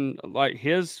definition, like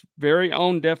his very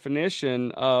own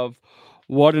definition of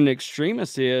what an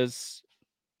extremist is,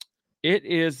 it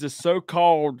is the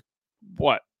so-called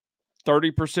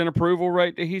 30% approval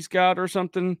rate that he's got or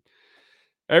something.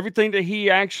 Everything that he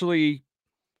actually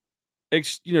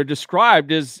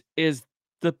described is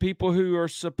the people who are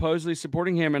supposedly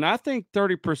supporting him, and I think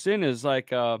 30% is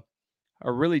like a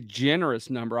really generous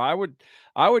number. I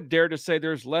would dare to say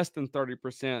there's less than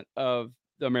 30% of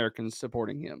the Americans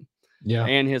supporting him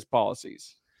and his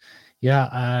policies.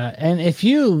 Yeah, and if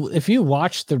you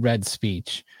watch the Red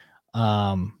Speech,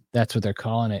 that's what they're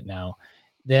calling it now.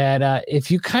 That if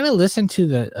you kind of listen to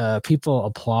the people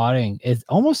applauding, it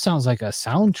almost sounds like a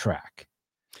soundtrack.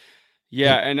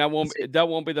 Yeah, and that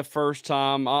won't be the first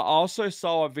time. I also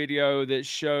saw a video that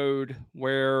showed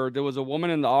where there was a woman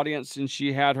in the audience, and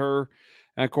she had her.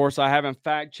 And of course, I haven't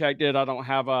fact checked it. I don't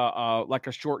have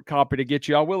a short copy to get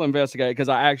you. I will investigate because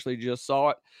I actually just saw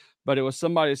it. But it was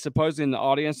somebody supposedly in the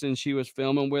audience, and she was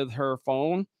filming with her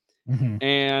phone,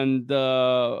 and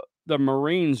the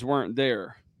Marines weren't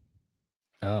there.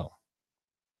 Oh,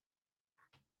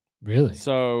 really?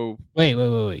 So wait.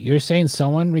 You're saying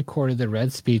someone recorded the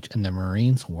Red Speech and the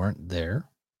Marines weren't there?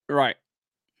 Right.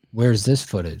 Where's this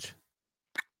footage?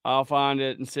 I'll find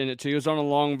it and send it to you. It's on a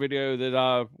long video that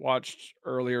I watched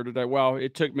earlier today. Well,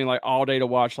 it took me like all day to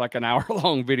watch like an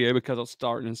hour-long video because I was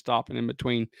starting and stopping in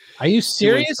between. Are you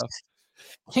serious?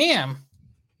 Cam?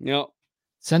 Yep.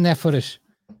 Send that footage.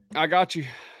 I got you.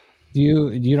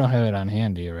 You don't have it on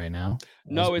hand, do you, right now?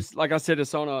 No, it's like I said,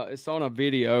 it's on a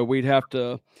video. We'd have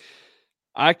to.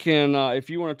 I can if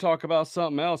you want to talk about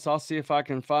something else, I'll see if I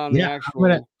can find the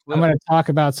actual. I'm gonna talk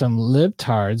about some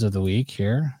libtards of the week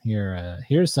here.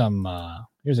 Here's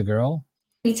a girl.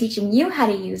 Be teaching you how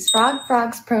to use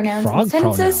Frog's pronouns Frog and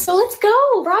sentences. pronouns. So let's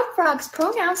go. Frog's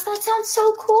pronouns. That sounds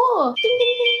so cool. Ding,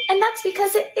 ding, ding. And that's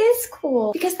because it is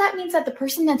cool. Because that means that the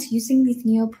person that's using these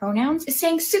neo pronouns is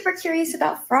saying super curious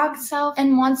about frog self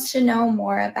and wants to know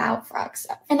more about frog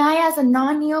self. And I, as a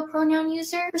non-neo pronoun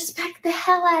user, respect the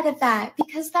hell out of that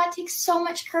because that takes so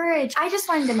much courage. I just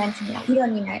wanted to mention that. You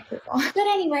don't need my approval. But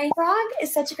anyway, Frog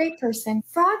is such a great person.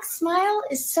 Frog's smile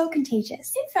is so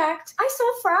contagious. In fact, I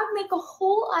saw Frog make a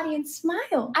whole audience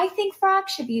smile. I think Frog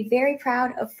should be very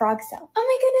proud of Frog self. Oh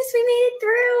my goodness, we made it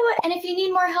through. And if you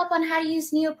need more help on how to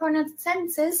use neopronouns and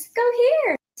sentences, go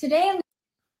here. Today I'm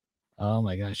Oh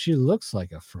my gosh, she looks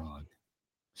like a frog.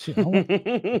 For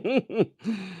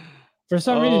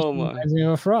some reason, she reminds me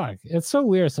of a frog. It's so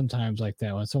weird sometimes like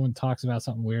that when someone talks about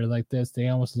something weird like this, they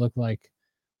almost look like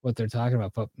what they're talking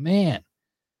about. But man,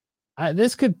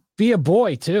 this could be a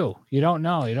boy too. You don't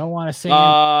know. You don't want to say.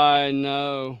 I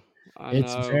know.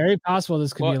 It's very possible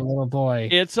this could be a little boy.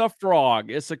 It's a frog.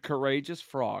 It's a courageous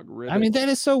frog. Really. I mean, that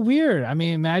is so weird. I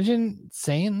mean, imagine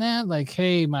saying that, like,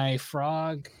 "Hey, my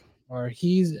frog," or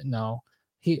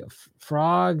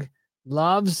frog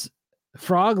loves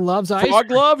ice Frog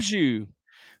cream. loves you.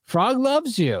 Frog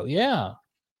loves you. Yeah.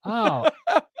 Oh,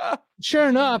 sure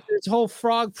enough, there's whole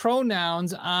frog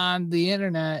pronouns on the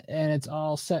internet, and it's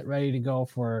all set ready to go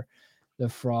for the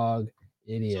frog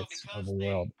idiots of the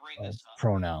world of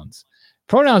pronouns.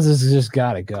 Pronouns has just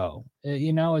got to go.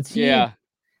 It's yeah.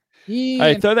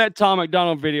 Hey, throw that Tom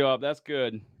McDonald video up. That's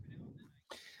good.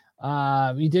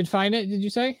 You did find it? Did you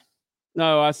say?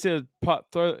 No, I said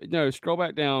scroll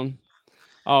back down.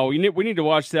 Oh, we need to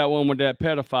watch that one with that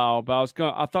pedophile. But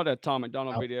I thought that Tom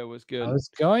McDonald video was good. I was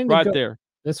going to right go, there.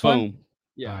 This Boom. one.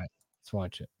 Yeah. All right, let's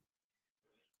watch it.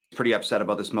 Pretty upset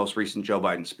about this most recent Joe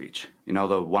Biden speech.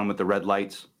 The one with the red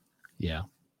lights. Yeah.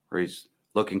 Where he's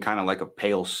looking kind of like a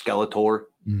pale Skeletor.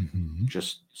 Mm-hmm.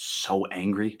 Just so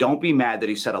angry. Don't be mad that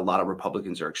he said a lot of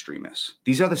Republicans are extremists.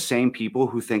 These are the same people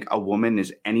who think a woman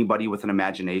is anybody with an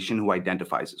imagination who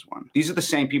identifies as one. These are the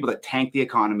same people that tanked the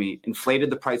economy,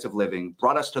 inflated the price of living,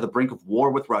 brought us to the brink of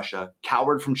war with Russia,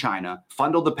 cowered from China,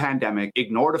 funded the pandemic,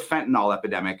 ignored a fentanyl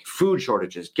epidemic, food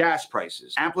shortages, gas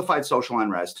prices, amplified social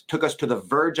unrest, took us to the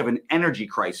verge of an energy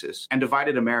crisis, and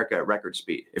divided America at record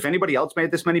speed. If anybody else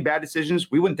made this many bad decisions,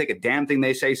 we wouldn't take a damn thing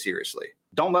they say seriously.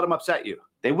 Don't let them upset you.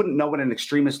 They wouldn't know what an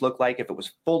extremist looked like if it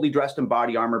was fully dressed in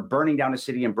body armor, burning down a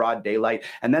city in broad daylight,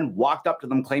 and then walked up to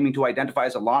them claiming to identify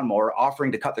as a lawnmower,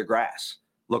 offering to cut their grass.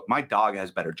 Look, my dog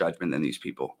has better judgment than these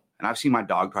people, and I've seen my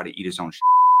dog try to eat his own shit.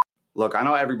 Look, I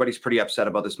know everybody's pretty upset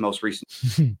about this most recent.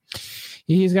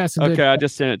 He's got some. Okay, I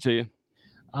just sent it to you.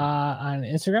 On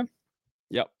Instagram?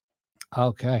 Yep.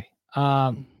 Okay.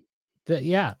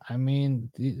 Yeah, I mean,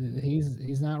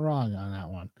 he's not wrong on that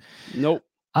one. Nope.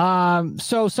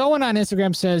 So someone on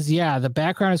Instagram says, yeah, the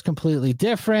background is completely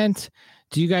different.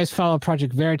 Do you guys follow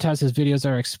Project Veritas? His videos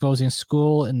are exposing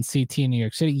school and CT in New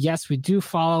York City. Yes, we do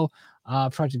follow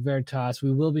Project Veritas.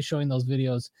 We will be showing those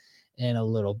videos in a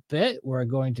little bit. We're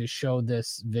going to show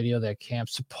this video that Camp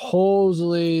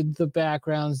supposedly the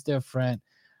background's different.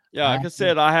 Yeah, like I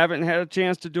said, I haven't had a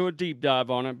chance to do a deep dive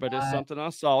on it, but it's something I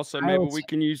saw. So maybe we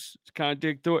can kind of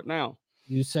dig through it now.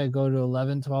 You said go to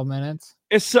 11, 12 minutes?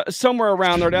 It's somewhere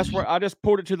around there. That's where I just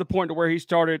pulled it to the point to where he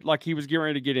started, like he was getting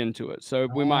ready to get into it. So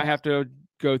we might have to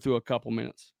go through a couple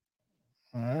minutes.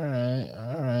 All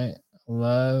right.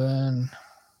 11.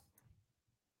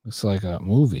 Looks like a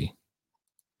movie.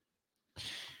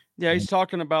 Yeah, he's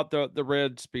talking about the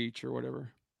red speech or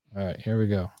whatever. All right, here we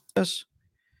go. Yes.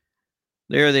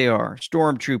 There they are,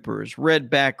 stormtroopers, red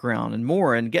background, and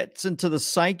more, and gets into the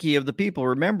psyche of the people.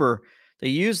 Remember, they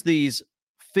use these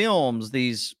films,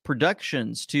 these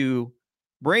productions to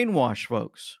brainwash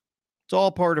folks. It's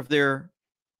all part of their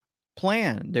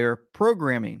plan, their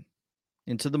programming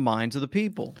into the minds of the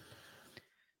people.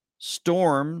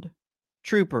 Stormed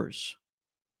troopers.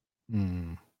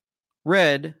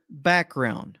 Red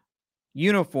background.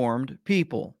 Uniformed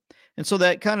people. And so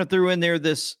that kind of threw in there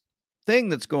this thing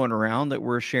that's going around that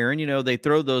we're sharing. They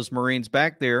throw those Marines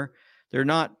back there. They're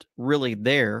not really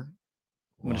there.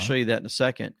 I'm going to show you that in a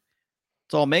second.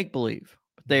 It's all make-believe.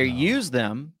 But They use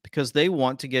them because they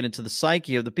want to get into the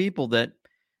psyche of the people that,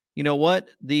 you know what,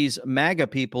 these MAGA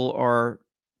people are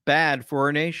bad for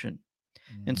our nation.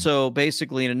 And so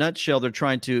basically, in a nutshell, they're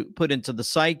trying to put into the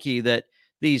psyche that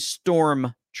these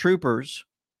storm troopers,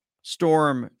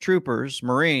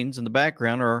 Marines in the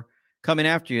background are coming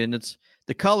after you. And it's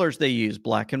the colors they use,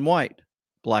 black and white,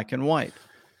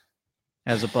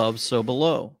 as above, so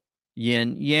below,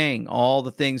 yin, yang, all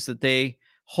the things that they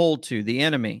hold to, the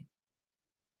enemy.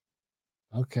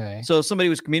 Okay. So somebody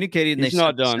was communicating and He's they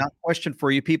not said, done. question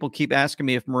for you. People keep asking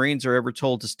me if Marines are ever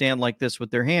told to stand like this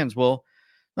with their hands. Well,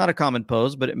 not a common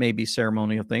pose, but it may be a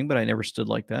ceremonial thing, but I never stood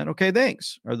like that. Okay,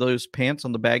 thanks. Are those pants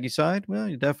on the baggy side? Well,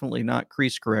 you're definitely not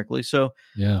creased correctly. So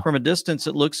from a distance,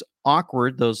 it looks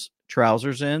awkward, those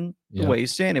trousers and the way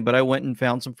he's standing. But I went and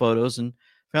found some photos and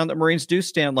found that Marines do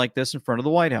stand like this in front of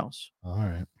the White House. All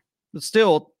right. But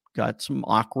still got some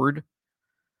awkward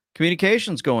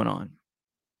communications going on.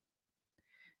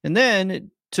 And then it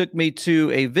took me to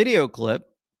a video clip.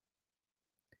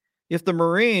 If the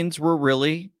Marines were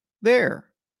really there.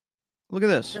 Look at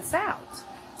this. This out.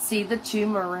 See the two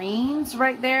Marines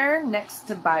right there next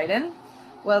to Biden?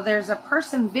 Well, there's a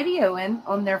person videoing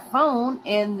on their phone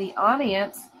in the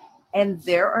audience, and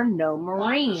there are no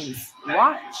Marines.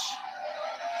 Watch.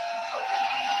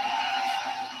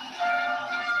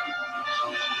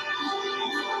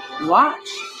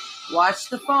 Watch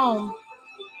the phone.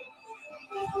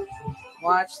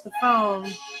 Watch the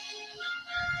phone.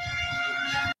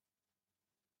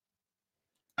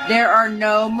 There are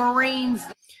no Marines.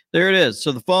 There it is.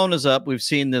 So the phone is up. We've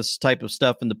seen this type of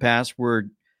stuff in the past where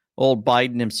old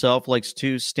Biden himself likes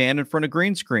to stand in front of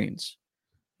green screens.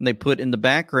 And they put in the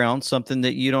background something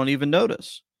that you don't even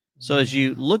notice. So as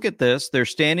you look at this, they're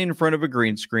standing in front of a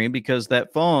green screen because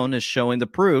that phone is showing the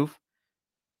proof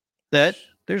that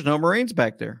there's no Marines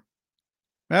back there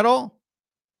at all.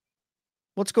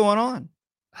 What's going on?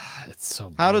 It's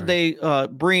so How did they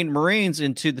bring Marines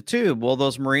into the tube? Well,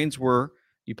 those Marines were,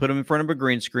 you put them in front of a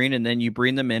green screen and then you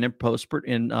bring them in and post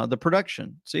in the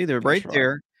production. See, they're right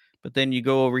there. But then you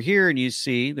go over here and you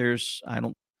see there's,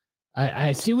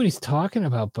 I see what he's talking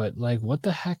about, but like, what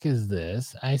the heck is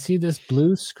this? I see this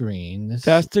blue screen.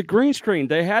 That's the green screen.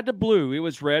 They had the blue. It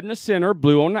was red in the center,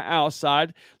 blue on the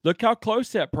outside. Look how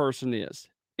close that person is.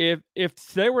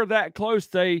 If they were that close,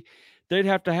 they'd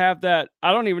have to have that.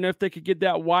 I don't even know if they could get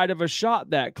that wide of a shot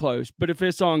that close. But if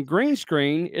it's on green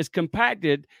screen, it's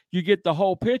compacted. You get the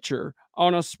whole picture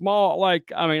on a small,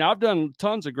 I've done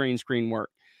tons of green screen work.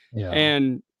 Yeah.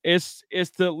 And it's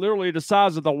literally the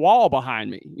size of the wall behind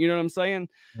me. You know what I'm saying?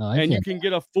 No, and you can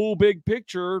get a full big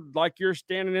picture like you're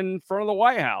standing in front of the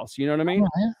White House. You know what I mean?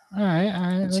 All right.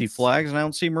 I see flags and I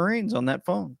don't see Marines on that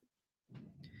phone.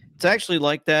 It's actually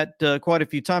like that quite a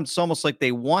few times. It's almost like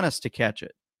they want us to catch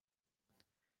it.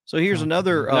 So here's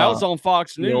another. That was on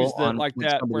Fox News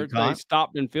where they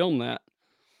stopped and filmed that.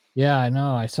 Yeah, I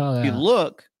know. I saw that. If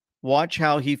you watch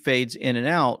how he fades in and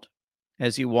out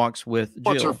as he walks with Jill.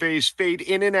 What's her face fade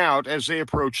in and out as they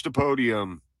approach the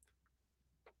podium.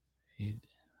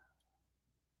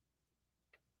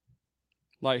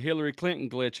 Like Hillary Clinton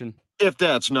glitching. If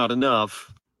that's not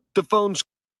enough, the phone's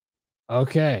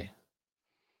okay.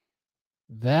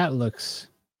 That looks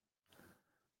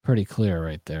pretty clear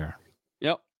right there.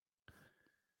 Yep.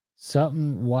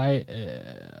 Something. Why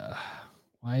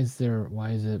is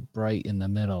it bright in the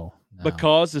middle now?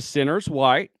 Because the center's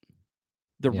white.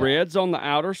 The red's on the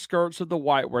outer skirts of the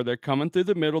white where they're coming through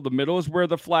the middle. The middle is where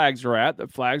the flags are at. The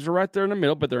flags are right there in the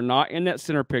middle, but they're not in that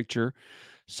center picture.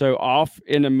 So off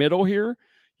in the middle here,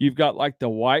 you've got like the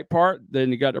white part.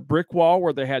 Then you got a brick wall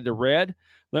where they had the red.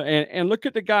 And look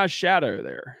at the guy's shadow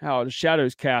there, how the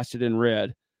shadow's casted in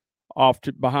red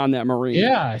behind that Marine.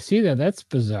 Yeah, I see that. That's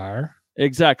bizarre.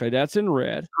 Exactly. That's in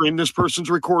red. screen this person's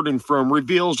recording from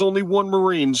reveals only one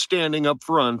Marine standing up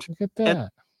front. Look at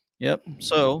that. Yep.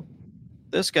 So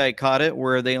this guy caught it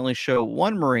where they only show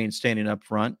one Marine standing up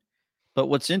front. But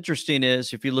what's interesting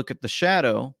is if you look at the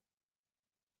shadow,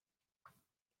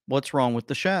 what's wrong with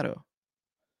the shadow?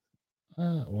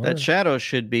 That shadow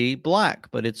should be black,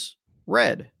 but it's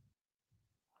red.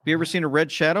 Have you ever seen a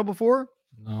red shadow before?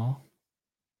 No.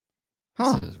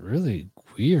 Huh. This is really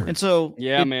weird. And so,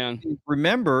 man,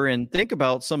 remember and think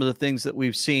about some of the things that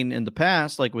we've seen in the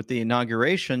past, like with the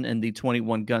inauguration and the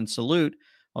 21 gun salute.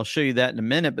 I'll show you that in a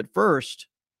minute. But first,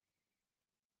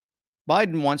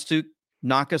 Biden wants to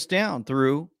knock us down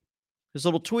through his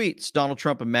little tweets. Donald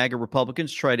Trump and MAGA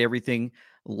Republicans tried everything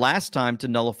last time to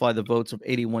nullify the votes of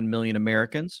 81 million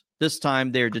Americans. This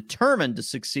time, they're determined to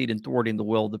succeed in thwarting the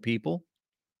will of the people.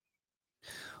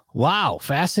 Wow,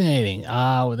 fascinating.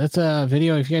 That's a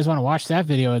video. If you guys want to watch that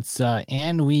video, it's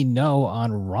And We Know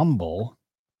on Rumble.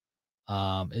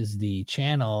 Is the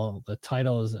channel. The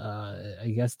title is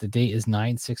I guess the date is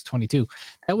 9/6/22.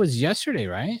 That was yesterday,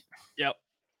 right? Yep.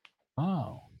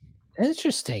 Oh,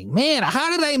 interesting. Man, how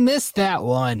did I miss that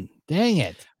one? Dang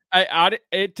it.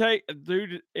 It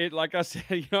like I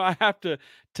said, I have to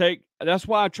take. That's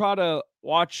why I try to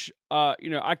watch.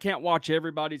 I can't watch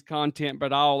everybody's content,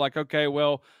 but I'll like, okay,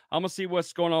 well, I'm gonna see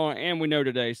what's going on, and we know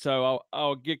today, so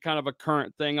I'll get kind of a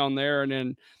current thing on there, and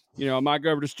then I might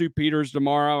go over to Stu Peters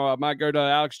tomorrow. I might go to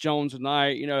Alex Jones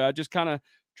tonight. I just kind of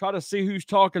try to see who's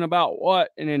talking about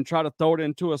what, and then try to throw it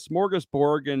into a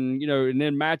smorgasbord, and and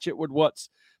then match it with what's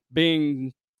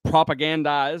being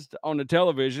propagandized on the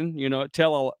television,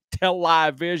 tell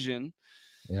live vision.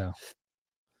 Yeah.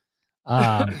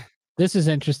 This is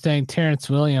interesting. Terrence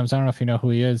Williams. I don't know if you know who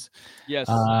he is. Yes.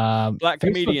 Black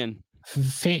comedian.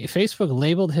 Facebook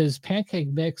labeled his pancake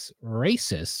mix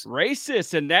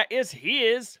racist. And that is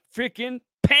his freaking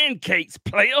pancakes,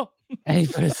 player. And he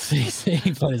put his face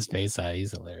on.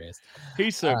 He's hilarious.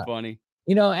 He's so funny.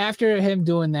 After him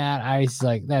doing that, I was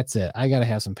like, that's it. I gotta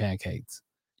have some pancakes.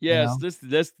 Yes,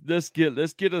 let's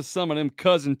get us some of them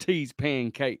Cousin T's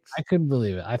pancakes. I couldn't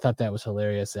believe it. I thought that was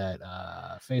hilarious that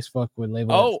Facebook would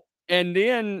label it. And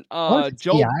then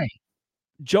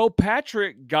Joe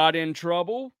Patrick got in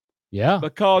trouble. Yeah.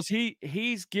 Because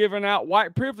he's giving out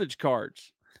white privilege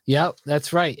cards. Yep,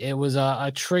 that's right. It was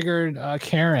a triggered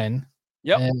Karen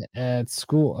at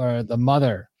school, or the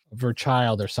mother of her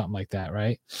child or something like that,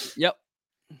 right? Yep.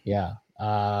 Yeah.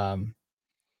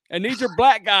 And these are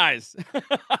black guys.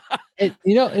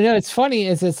 It's funny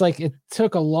is it's like it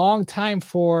took a long time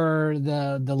for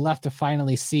the left to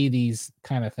finally see these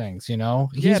kind of things, But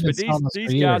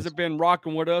these guys have been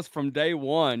rocking with us from day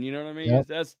one. You know what I mean? Yep.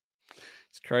 It's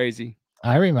crazy.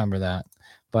 I remember that.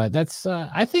 But that's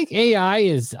I think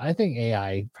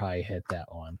AI probably hit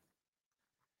that one.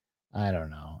 I don't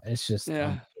know. It's just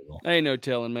ain't no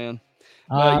telling, man.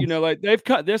 Like they've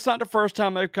cut. This not the first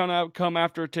time they've come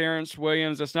after Terrence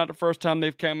Williams. That's not the first time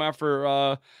they've come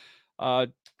after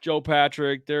Joe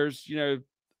Patrick. There's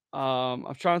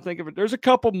I'm trying to think of it. There's a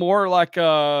couple more like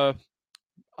Bryson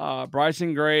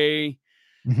Gray.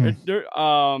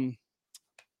 Mm-hmm.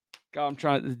 God, I'm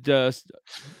trying to just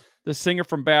the singer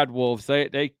from Bad Wolves.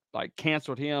 They like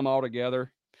canceled him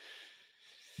altogether.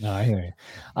 No, I hear you.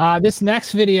 This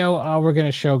next video we're going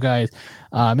to show, guys,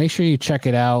 make sure you check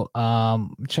it out.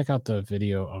 Check out the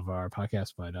video of our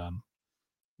podcast. But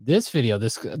this video,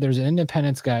 there's an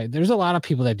independence guy. There's a lot of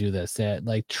people that do this, that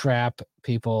like trap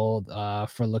people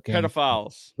for looking for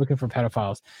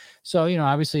pedophiles. So,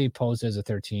 obviously he posed as a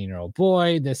 13-year-old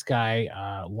boy. This guy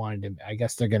wanted to, I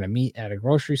guess they're going to meet at a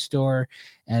grocery store,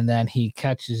 and then he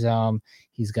catches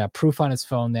he's got proof on his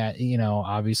phone that,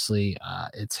 obviously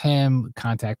it's him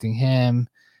contacting him,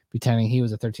 pretending he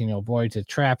was a 13-year-old boy to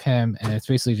trap him. And it's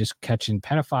basically just catching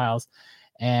pedophiles.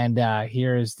 And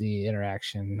here's the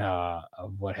interaction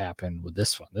of what happened with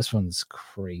this one. This one's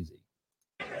crazy.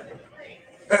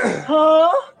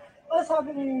 Huh? What's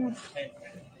happening?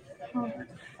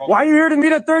 Why are you here to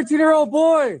meet a 13-year-old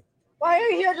boy? Why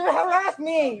are you here to harass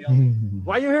me?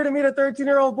 Why are you here to meet a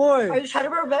 13-year-old boy? Are you trying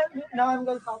to prevent me? No, I'm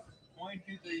going to stop. 1,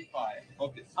 2, 3, 5.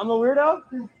 Focus. I'm a weirdo?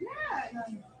 Yeah.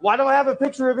 Why do I have a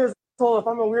picture of his asshole if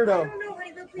I'm a weirdo?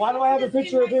 Why do I have a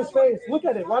picture of his face? Look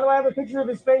at it. Why do I have a picture of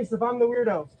his face if I'm the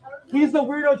weirdo? He's the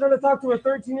weirdo trying to talk to a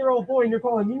 13-year-old boy, and you're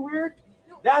calling me weird?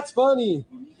 That's funny.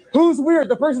 Who's weird?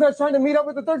 The person that's trying to meet up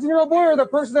with the 13-year-old boy, or the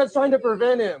person that's trying to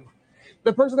prevent him?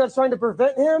 The person that's trying to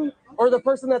prevent him, or the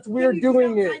person that's weird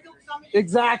doing it?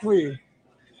 Exactly.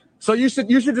 So you should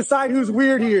decide who's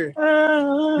weird here.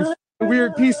 You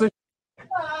weird piece of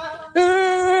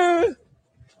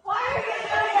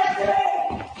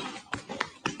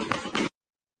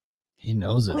He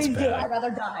knows it's Please bad. do. I'd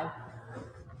rather die.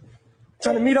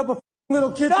 Trying to meet up a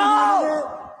little kid.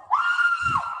 No!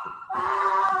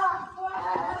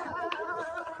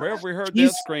 Where have we heard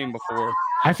that scream before?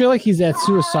 I feel like he's at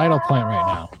suicidal point right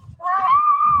now.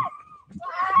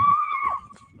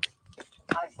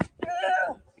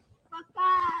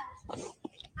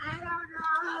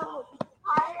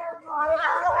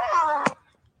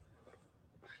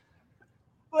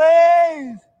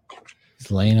 Please.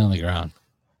 He's laying on the ground.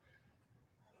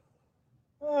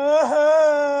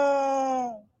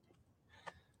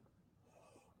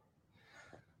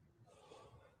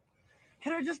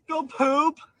 Can I just go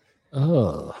poop?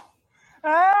 Oh.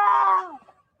 Ah!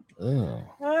 Oh.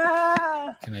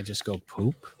 Ah! Can I just go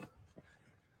poop?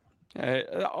 Hey,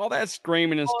 all that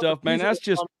screaming and stuff, man, that's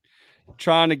just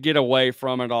trying to get away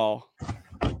from it all.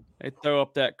 They throw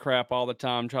up that crap all the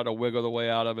time, try to wiggle the way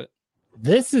out of it.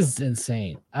 This is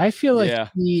insane. I feel like Yeah.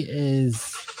 he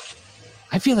is.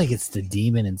 I feel like it's the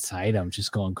demon inside him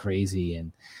just going crazy,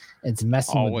 and it's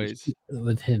messing Always.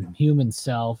 with his human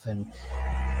self. And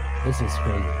this is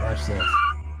crazy. Watch this.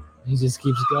 He just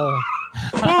keeps going.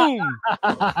 Boom!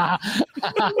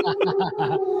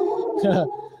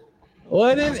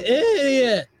 What an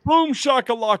idiot! Boom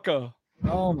shakalaka!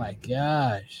 Oh my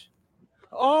gosh!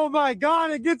 Oh my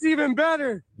God, it gets even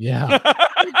better. Yeah.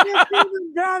 It gets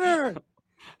even better.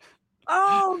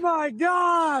 Oh my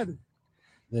God.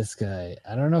 This guy.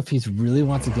 I don't know if he's really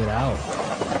wants to get out.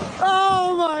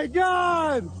 Oh my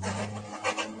God.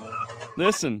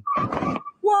 Listen.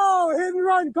 Whoa, hit and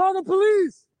run. Call the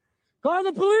police. Call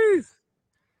the police.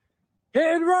 Hit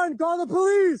and run. Call the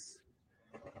police.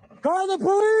 Call the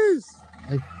police.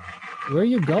 Like, where are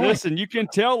you going? Listen, you can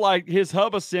tell like his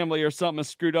hub assembly or something is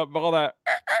screwed up with all that.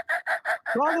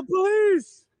 Call the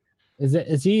police.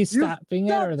 Is he stopping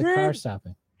it or the car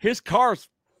stopping? His car's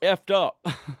effed up.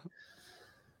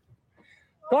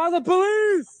 Call the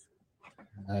police.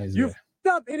 You f***ed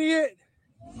up, idiot.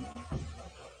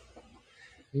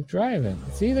 Keep driving.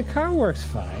 See, the car works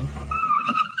fine.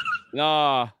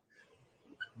 Nah.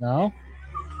 No?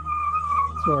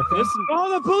 It's working. Listen, Call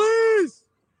the police.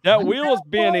 that wheel's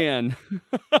been in.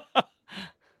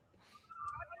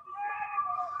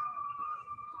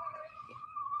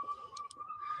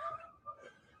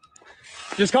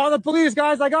 Just call the police,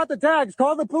 guys. I got the tags.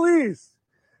 Call the police.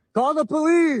 Call the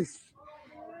police.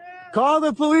 Call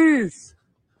the police.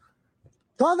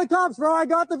 Call the cops, bro. I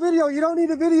got the video. You don't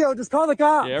need a video. Just call the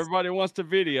cops. Yeah, everybody wants the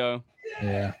video.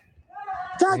 Yeah.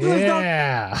 Tag police, go.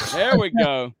 Yeah. There we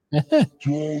go.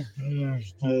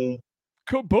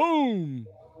 Kaboom!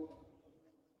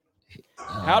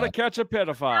 How to catch a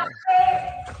pedophile.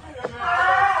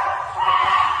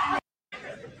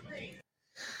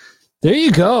 There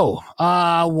you go.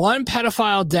 One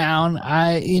pedophile down.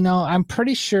 I'm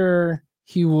pretty sure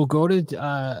he will go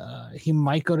to he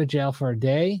might go to jail for a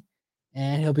day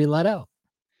and he'll be let out.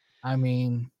 I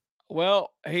mean,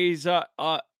 Well, he's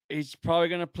probably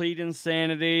gonna plead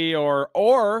insanity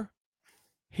or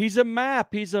he's a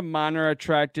MAP. He's a minor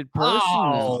attracted person.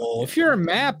 oh, if you're a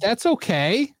MAP, that's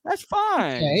okay. That's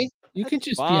fine. Okay. You can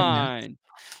just be a MAP. Fine.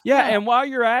 Yeah, and while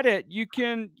you're at it, you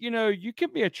can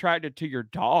be attracted to your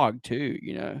dog too,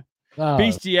 Oh,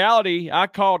 Bestiality, I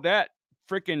called that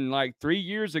freaking like 3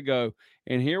 years ago,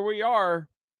 and here we are.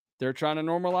 They're trying to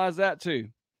normalize that too.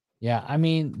 yeah, I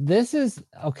mean, this is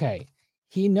okay.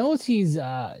 He knows he's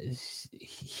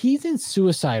in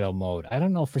suicidal mode. I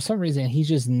don't know, for some reason he's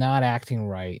just not acting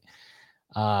right.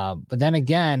 But then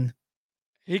again,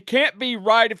 He can't be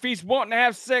right if he's wanting to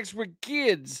have sex with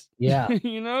kids. yeah. These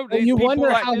you people wonder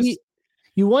like how this-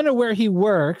 you wonder where he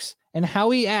works and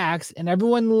how he acts, and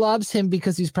everyone loves him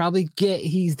because he's probably gay.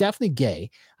 He's definitely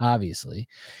gay, obviously,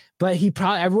 but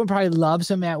everyone probably loves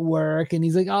him at work, and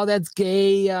he's like, oh, that's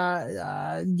gay,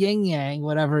 Yang Yang,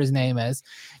 whatever his name is,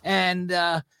 and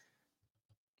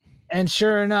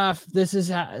sure enough, this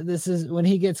is when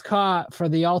he gets caught for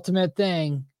the ultimate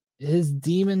thing. His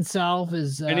demon self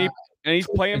is and he's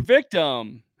playing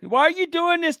victim. Why are you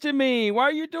doing this to me? Why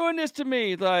are you doing this to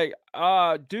me? Like,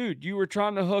 dude, you were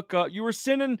trying to hook up. You were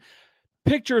sending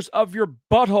pictures of your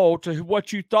butthole to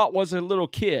what you thought was a little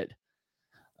kid.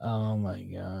 Oh my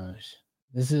gosh.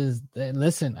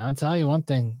 Listen, I'll tell you one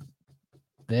thing.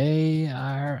 They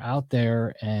are out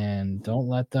there, and don't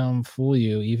let them fool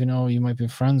you, even though you might be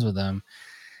friends with them.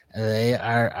 They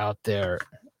are out there.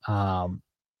 I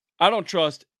don't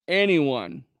trust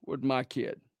anyone with my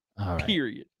kid. All right.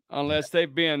 Period. Unless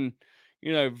they've been,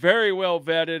 very well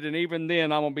vetted, and even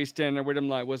then, I'm gonna be standing there with them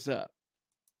like, "What's up?"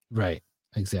 Right.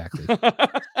 Exactly.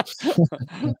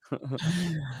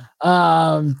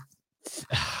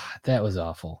 That was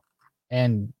awful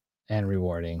and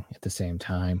rewarding at the same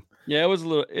time. Yeah, it was a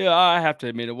little. Yeah, I have to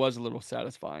admit, it was a little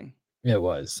satisfying. It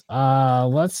was.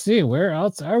 Let's see. Where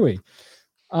else are we?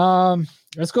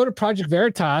 Let's go to Project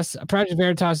Veritas. Project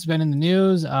Veritas has been in the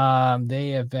news. They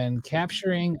have been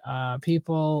capturing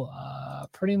people,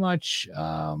 pretty much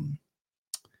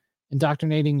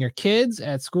indoctrinating your kids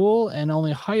at school and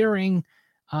only hiring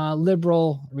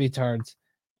liberal retards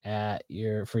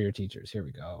for your teachers. Here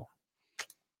we go.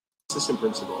 Assistant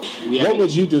principal. What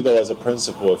would you do though as a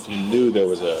principal if you knew there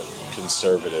was a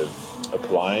conservative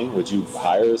applying? Would you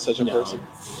hire such a person?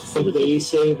 If they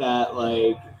say that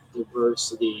like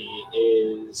diversity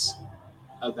is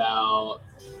about,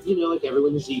 like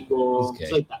everyone is equal, it's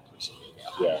like that person.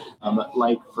 Yeah.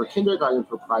 Like for kindergarten,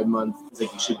 for Pride Month, it's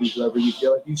like you should be whoever you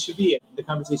feel like you should be. The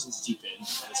conversation's deep in.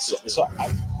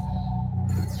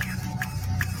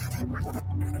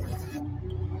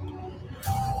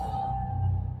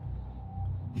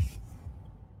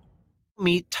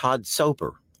 Meet Todd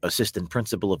Soper, assistant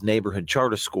principal of neighborhood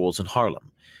charter schools in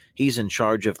Harlem. He's in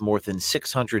charge of more than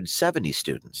 670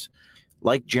 students.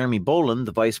 Like Jeremy Boland,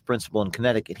 the vice principal in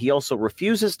Connecticut, he also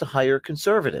refuses to hire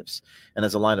conservatives and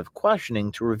has a line of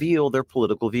questioning to reveal their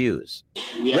political views.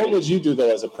 What would you do,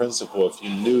 though, as a principal if you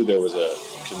knew there was a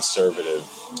conservative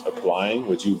applying?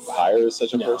 Would you hire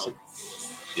such a person?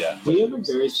 Yeah. We have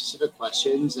very specific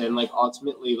questions, and like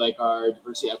ultimately, like our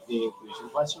diversity, equity, and inclusion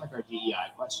question, like our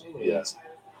DEI question, is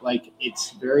like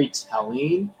it's very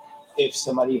telling if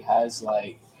somebody has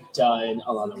like done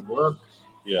a lot of work,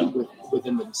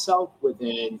 within themselves,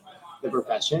 within the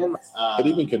profession. But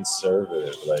even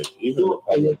conservative, like even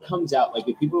and it comes out like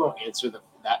if people don't answer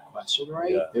that question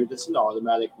right, they're just an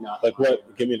automatic not. Like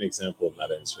what? Give me an example of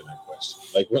not answering that question.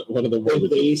 Like what are the words?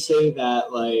 They say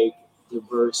that like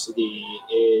diversity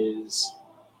is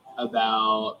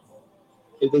about,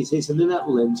 if they say something that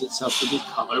lends itself to be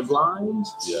colorblind,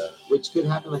 which could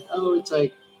happen, like, oh, it's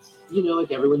like, you know, like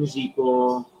everyone is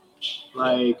equal,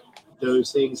 like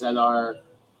those things that are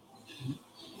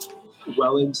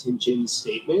well-intentioned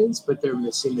statements, but they're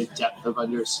missing the depth of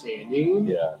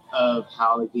understanding of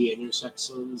how like the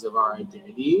intersections of our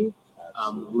identity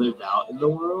live out in the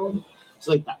world. It's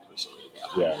like that person.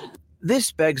 This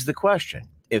begs the question.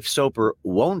 If Soper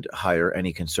won't hire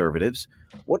any conservatives,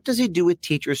 what does he do with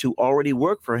teachers who already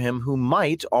work for him who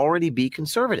might already be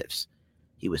conservatives?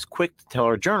 He was quick to tell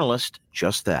our journalist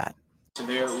just that. So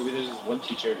there's one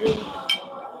teacher who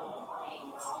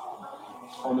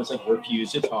almost like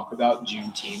refused to talk about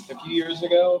Juneteenth a few years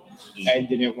ago and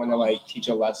didn't want to like teach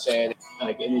a lesson,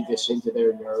 like in addition to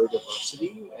their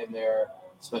neurodiversity and their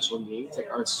special needs,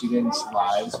 like our students'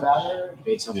 lives matter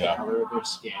based on the color of their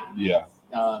skin.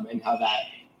 And how that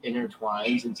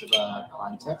intertwines into the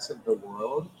context of the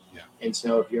world. And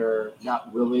so if you're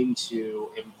not willing to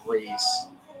embrace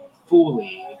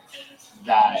fully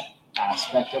that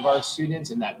aspect of our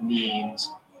students, and that means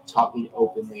talking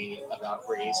openly about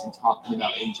race and talking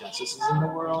about injustices in the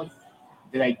world,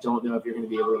 then I don't know if you're going to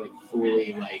be able to like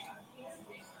fully like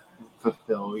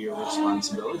fulfill your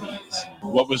responsibilities.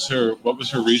 What was her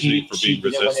reasoning for being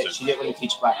resistant? She didn't want to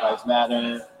teach Black Lives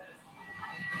Matter.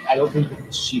 I don't think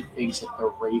she thinks that the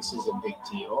race is a big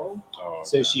deal.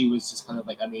 So she was just kind of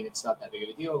like, I mean, it's not that big of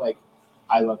a deal. Like,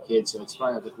 I love kids, so it's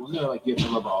fine. I was like, well, no, like you have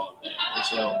to love all of them. And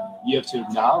so you have to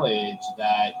acknowledge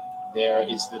that there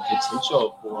is the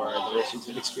potential for those who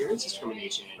have experienced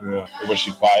discrimination. Was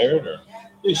she fired or?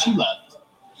 Yeah, she left.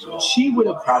 She would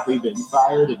have probably been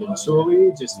fired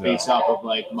eventually, just based off of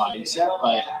like mindset.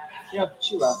 But yeah,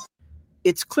 she left.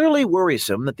 It's clearly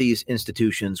worrisome that these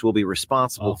institutions will be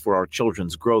responsible for our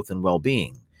children's growth and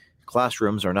well-being.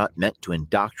 Classrooms are not meant to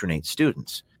indoctrinate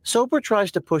students. Soper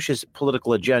tries to push his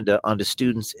political agenda onto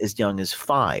students as young as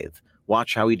 5.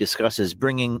 Watch how he discusses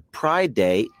bringing Pride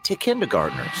Day to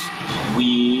kindergartners.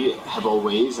 We have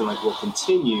always and like will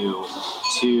continue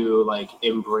to like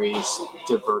embrace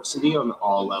diversity on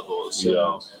all levels.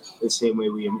 So the same way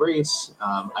we embrace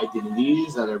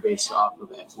identities that are based off of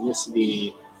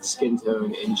ethnicity, skin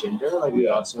tone, and gender, like we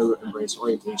also embrace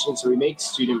orientation. So we make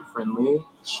student friendly.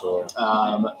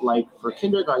 Like for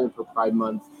kindergarten, for Pride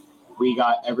Month, we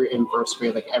got in first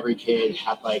grade, like every kid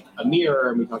had like a mirror,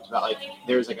 and we talked about like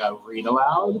there's like a read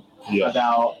aloud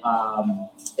about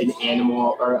an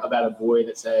animal or about a boy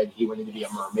that said he wanted to be a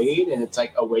mermaid, and it's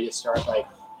like a way to start like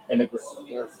in a group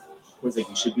was like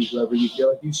you should be whoever you feel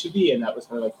like you should be, and that was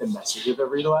kind of like the message of the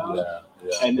read aloud.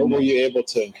 And then were you able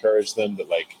to encourage them to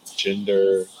like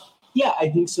gender? Yeah, I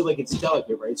think so. Like it's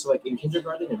delicate, right? So like in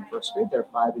kindergarten and first grade, they're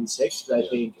 5 and 6, but I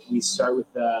think we start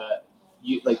with the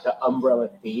umbrella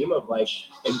theme of like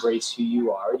embrace who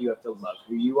you are. You have to love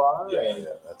who you are.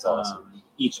 That's awesome.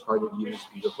 Each part of you is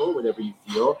beautiful, whatever you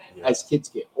feel. As kids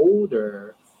get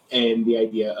older, and the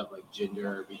idea of like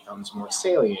gender becomes more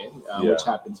salient, which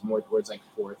happens more towards like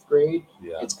 4th grade.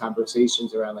 It's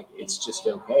conversations around like it's just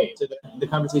okay. So the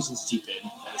conversations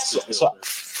deepen.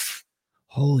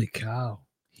 Holy cow,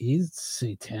 he's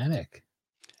satanic.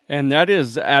 And that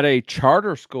is at a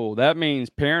charter school. That means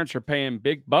parents are paying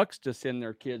big bucks to send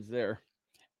their kids there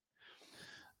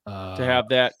to have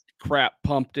that crap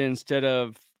pumped in instead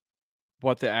of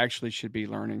what they actually should be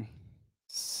learning.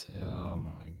 Oh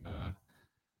my god.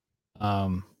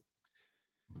 I'm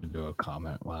gonna do a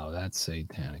comment. Wow, that's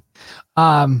satanic.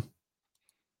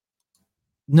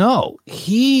 No,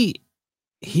 he's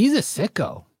a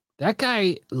sicko. That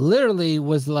guy literally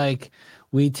was like,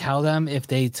 We tell them if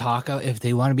they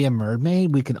want to be a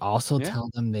mermaid, we can also tell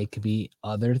them they could be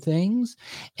other things,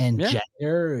 and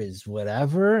gender is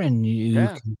whatever. And you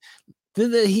can,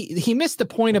 he missed the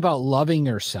point about loving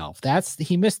yourself.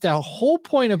 He missed the whole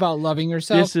point about loving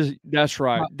yourself. That's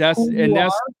right.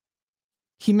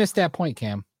 He missed that point,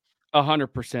 Cam.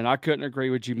 100%. I couldn't agree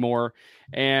with you more.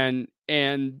 And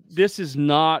this is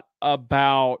not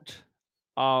about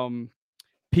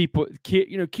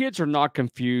kids are not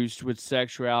confused with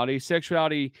sexuality.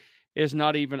 Sexuality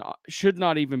should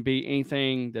not even be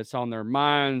anything that's on their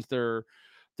minds, their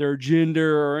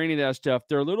gender or any of that stuff.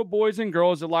 They're little boys and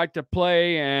girls that like to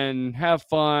play and have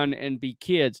fun and be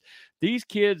kids. These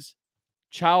kids'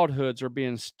 childhoods are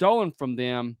being stolen from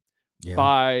them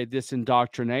by this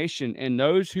indoctrination, and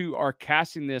those who are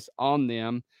casting this on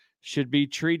them should be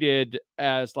treated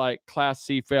as like Class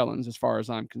C felons, as far as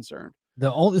I'm concerned.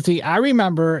 The only thing I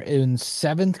remember in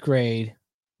 7th grade,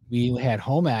 we had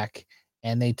home ec,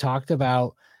 and they talked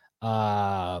about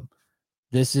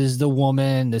this is the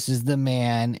woman, this is the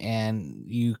man, and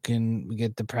you can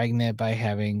get pregnant by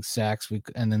having sex.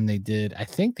 And then I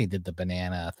think they did the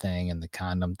banana thing and the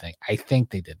condom thing. I think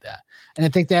they did that, and I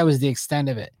think that was the extent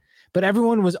of it. But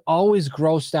everyone was always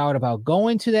grossed out about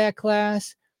going to that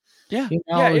class. Yeah,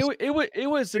 it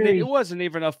wasn't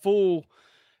even a full.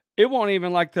 It wasn't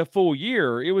even like the full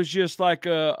year. It was just like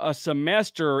a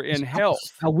semester in health,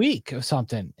 a week or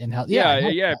something in health.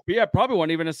 Yeah. Probably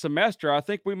wasn't even a semester. I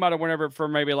think we might have went over it for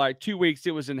maybe like 2 weeks.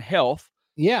 It was in health.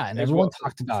 Yeah, and everyone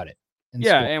talked about it.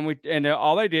 Yeah, and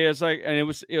all they did is and it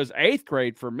was 8th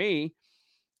grade for me,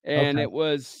 and it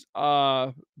was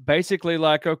basically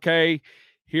like, okay,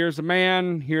 here's a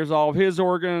man, here's all of his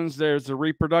organs, there's the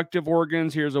reproductive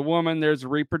organs, here's a woman, there's the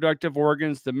reproductive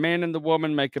organs, the man and the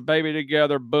woman make a baby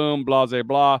together, boom, blah, blah,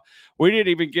 blah. We didn't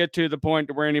even get to the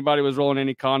point where anybody was rolling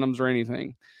any condoms or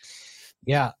anything.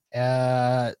 Yeah.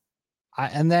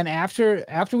 And then after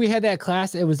we had that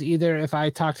class, it was either if I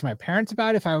talked to my parents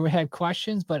about it, if I had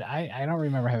questions, but I don't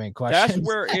remember having questions. That's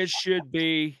where it should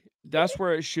be.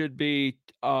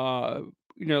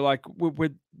 Like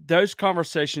with those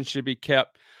conversations should be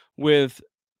kept with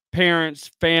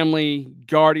parents, family,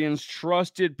 guardians,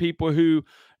 trusted people who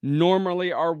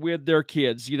normally are with their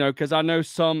kids, because I know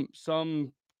some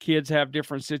kids have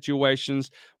different situations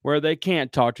where they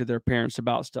can't talk to their parents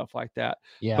about stuff like that.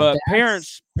 Yeah, but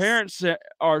parents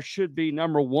should be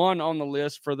number one on the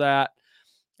list for that.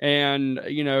 And,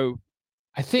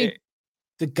 I think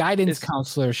the guidance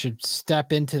counselor should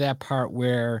step into that part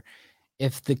where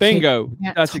if the bingo,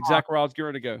 that's exactly where I was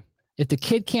going to go. If the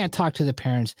kid can't talk to the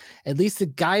parents, at least the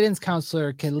guidance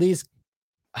counselor can at least,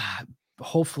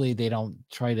 hopefully they don't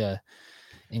try to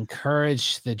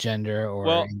encourage the gender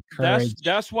or encourage.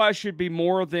 That's why it should be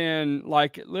more than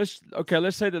like, let's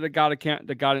say that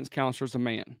the guidance counselor is a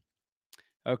man.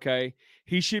 Okay.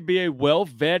 He should be a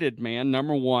well-vetted man,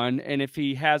 number one. And if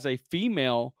he has a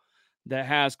female that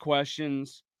has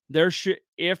questions,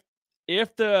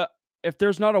 if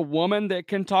there's not a woman that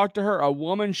can talk to her, a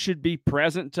woman should be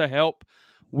present to help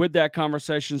with that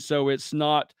conversation. So it's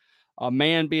not a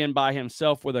man being by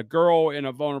himself with a girl in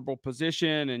a vulnerable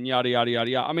position and yada, yada, yada,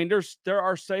 yada. I mean, there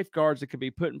are safeguards that can be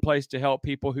put in place to help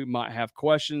people who might have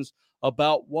questions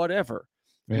about whatever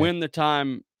when the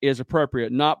time is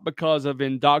appropriate, not because of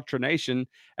indoctrination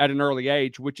at an early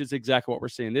age, which is exactly what we're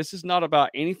seeing. This is not about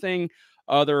anything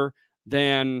other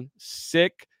than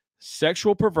sick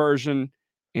sexual perversion,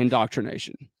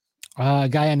 indoctrination. A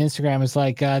guy on Instagram is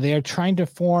like, they are trying to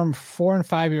form 4 and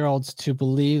 5-year-olds to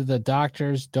believe the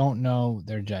doctors don't know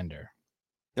their gender.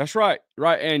 That's right.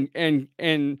 Right.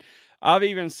 And I've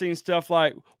even seen stuff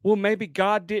like, well, maybe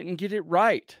God didn't get it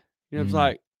right. It's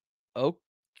like, oh,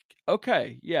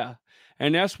 okay. Yeah.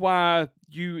 And that's why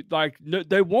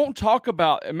they won't talk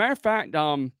about, as a matter of fact,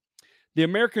 the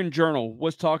American Journal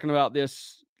was talking about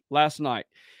this last night,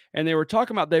 and they were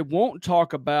talking about, they won't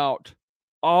talk about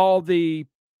all the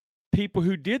people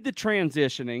who did the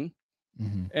transitioning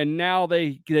and now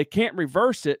they can't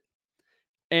reverse it,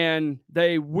 and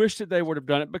they wish that they would have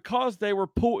done it because they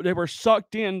were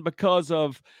sucked in because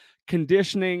of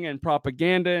conditioning and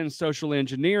propaganda and social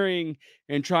engineering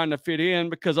and trying to fit in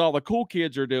because all the cool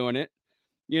kids are doing it.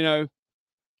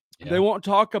 They won't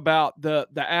talk about the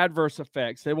adverse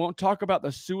effects. They won't talk about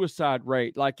the suicide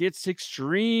rate. Like, it's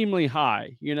extremely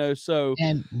high, so.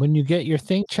 And when you get your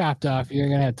thing chopped off, you're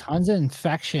going to have tons of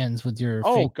infections with your.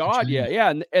 Oh God.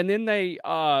 Yeah. And then they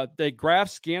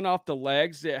graft skin off the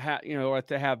legs that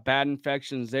have bad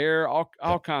infections there,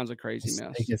 all kinds of crazy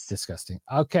mess. It gets disgusting.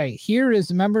 Okay.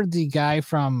 Remember the guy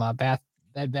from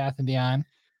Bed Bath & Beyond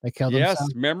that killed himself?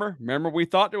 Yes. Remember we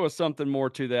thought there was something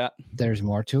more to that. There's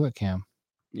more to it, Cam.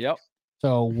 Yep.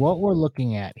 So what we're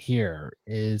looking at here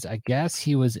is, I guess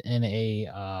he was in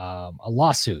a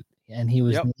lawsuit, and he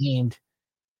was named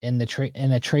in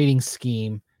a trading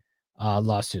scheme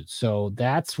lawsuit. So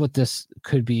that's what this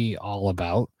could be all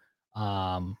about.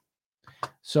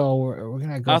 So we're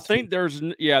gonna go. I think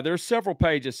there's several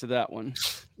pages to that one.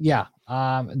 Yeah.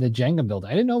 The Jenga building.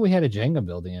 I didn't know we had a Jenga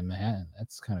building in Manhattan.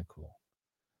 That's kind of cool.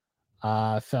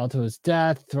 Fell to his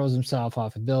death, throws himself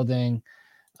off a building.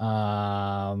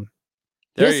 There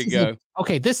you go.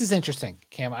 Okay, this is interesting,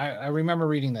 Cam. I remember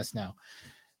reading this now.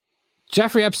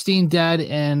 Jeffrey Epstein dead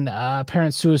in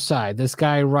apparent suicide. This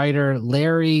guy, writer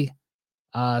Larry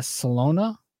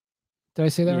Salona. Did I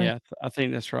say that right? Yeah, I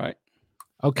think that's right.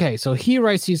 Okay, so he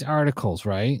writes these articles,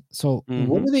 right? So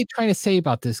what are they trying to say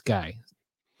about this guy?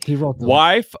 He wrote the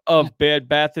wife of Bed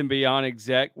Bath & Beyond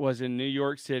exec was in New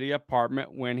York City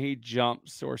apartment when he jumped,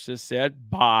 sources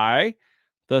said, by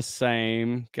the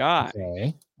same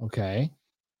guy. Okay.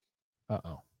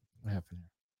 Uh-oh. What happened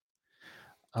here?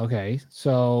 Okay,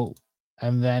 so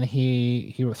and then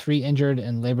he wrote 3 injured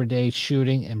in Labor Day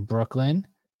shooting in Brooklyn.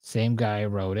 Same guy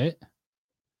wrote it.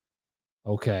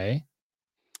 Okay.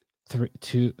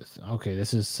 2. Okay,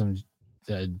 this is some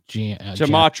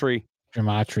gematry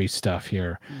stuff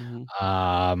here.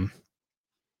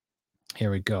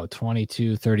 Here we go.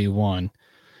 2231.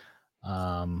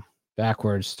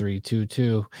 Backwards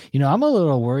 322. I'm a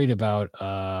little worried about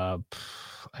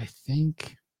I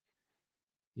think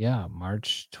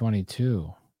March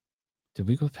 22. Did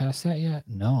we go past that yet?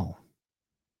 No.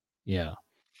 Yeah.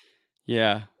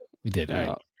 We did.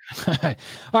 All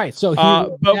right. So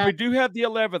but we do have the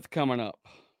 11th coming up.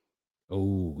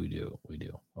 Oh, we do.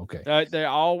 Okay. They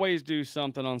always do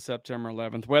something on September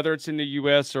 11th, whether it's in the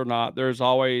U.S. or not. There's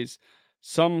always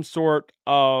some sort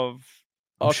of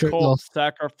occult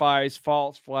sacrifice,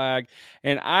 false flag,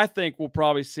 and I think we'll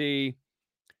probably see.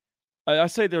 I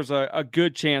say there's a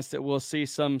good chance that we'll see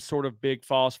some sort of big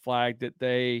false flag that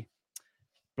they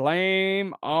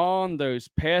blame on those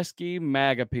pesky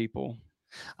MAGA people.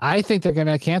 I think they're going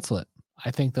to cancel it.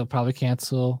 I think they'll probably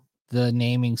cancel the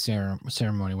naming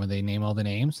ceremony when they name all the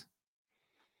names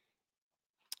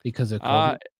because of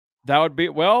COVID. That would be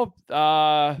did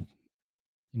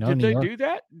they do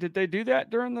that? Did they do that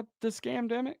during the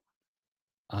scamdemic?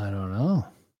 I don't know.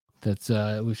 That's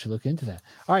we should look into that.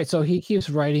 All right, so he keeps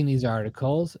writing these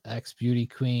articles. Ex beauty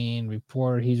queen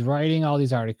reporter. He's writing all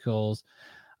these articles.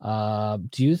 Do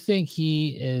you think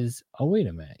he is? Oh, wait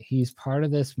a minute. He's part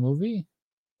of this movie.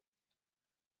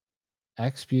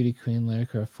 Ex-beauty queen Larry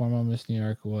Croft, former Miss New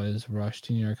York, was rushed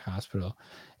to New York hospital.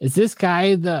 Is this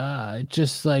guy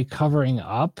just like covering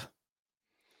up?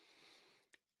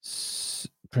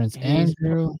 Prince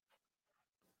Andrew,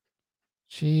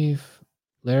 Chief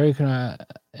Larry Conrad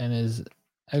and his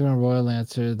Edgar Royal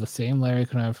Lancer, the same Larry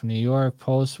Conrad from New York.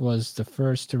 Post was the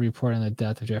first to report on the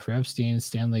death of Jeffrey Epstein,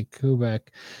 Stanley Kubrick,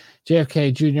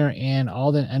 JFK Jr., and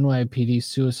Alden NYPD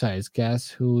suicides. Guess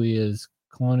who he is?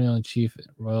 Colonial and Chief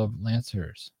Royal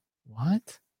Lancers.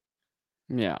 What?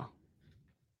 Yeah.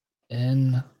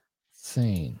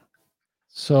 Insane.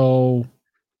 So,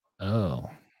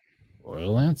 Royal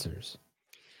Lancers.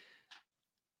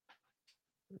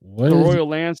 The Royal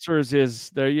Lancers is,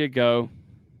 there you go.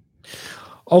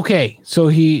 Okay, so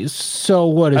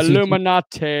what is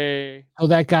Illuminati. Oh,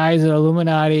 that guy's an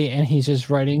Illuminati, and he's just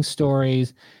writing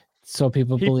stories so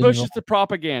people believe. He pushes the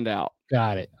propaganda out.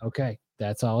 Got it. Okay.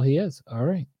 That's all he is. All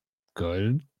right.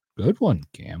 Good one,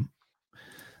 Cam.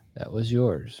 That was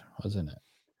yours, wasn't it?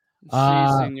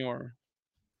 Senor.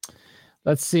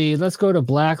 Let's see. Let's go to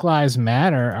Black Lives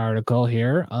Matter article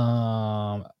here.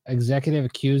 Executive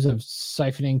accused of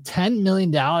siphoning $10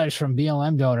 million from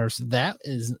BLM donors. That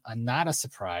is not a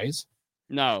surprise.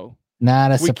 No.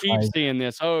 Not a surprise. We keep seeing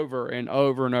this over and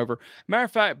over and over. Matter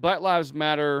of fact, Black Lives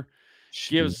Matter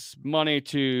gives money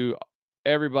to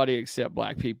everybody except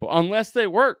black people, unless they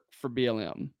work for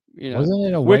BLM. Wasn't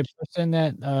it a white person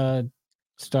that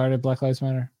started Black Lives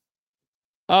Matter?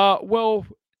 Well,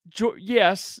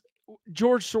 yes,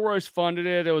 George Soros funded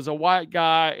it. It was a white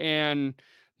guy and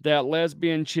that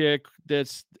lesbian chick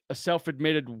that's a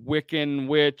self-admitted Wiccan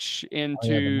witch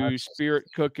into spirit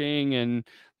cooking and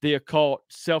the occult,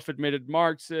 self-admitted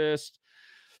Marxist.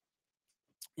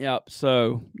 Yep.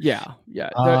 So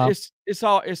it's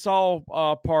all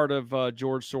part of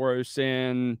George Soros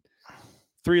and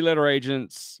three-letter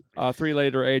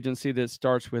agency that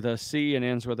starts with a C and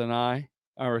ends with an I,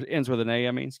 or ends with an A.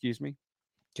 I mean, excuse me.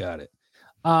 Got it.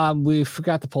 We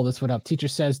forgot to pull this one up. Teacher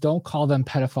says, "Don't call them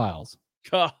pedophiles."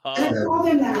 God. Don't call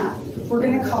them that. We're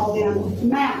going to call them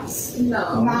MAPs.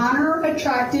 No. Minor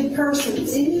attracted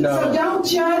persons. No. So don't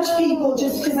judge people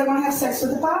just because they want to have sex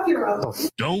with a 5-year-old.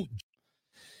 Don't.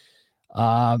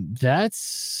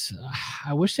 That's.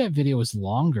 I wish that video was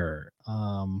longer.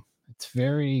 It's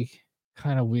very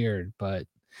kind of weird, but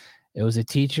it was a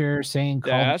teacher saying,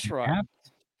 call That's me right. MAP,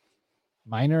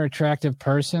 minor attractive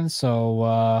person.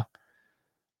 So,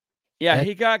 Yeah, that-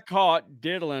 he got caught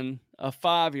diddling a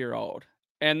 5-year-old.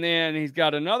 And then he's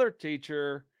got another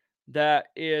teacher that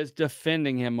is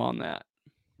defending him on that.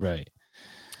 right.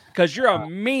 Because you're a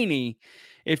meanie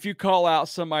if you call out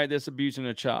somebody that's abusing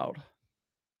a child.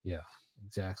 Yeah,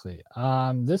 exactly.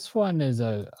 This one is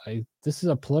this is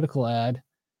a political ad.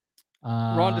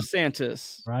 Ron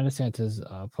DeSantis. Ron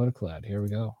DeSantis political ad. Here we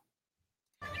go.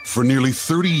 For nearly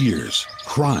 30 years,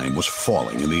 crime was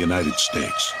falling in the United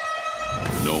States.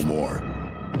 No more.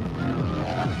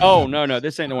 Oh, no,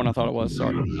 this ain't the one I thought it was.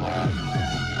 Sorry.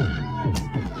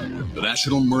 The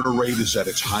national murder rate is at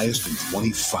its highest in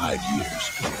 25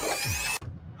 years.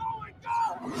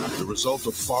 The result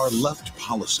of far-left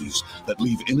policies that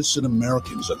leave innocent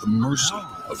Americans at the mercy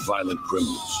of violent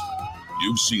criminals.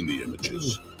 You've seen the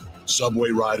images.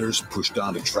 Subway riders pushed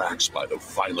onto tracks by the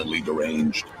violently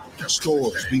deranged.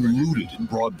 Stores being looted in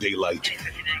broad daylight.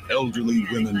 Elderly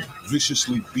women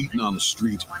viciously beaten on the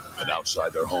street and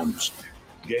outside their homes.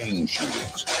 Gang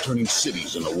shootings turning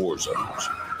cities into war zones.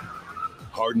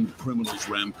 Hardened criminals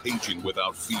rampaging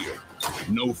without fear.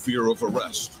 No fear of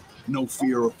arrest. No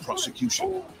fear of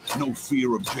prosecution. No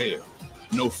fear of jail.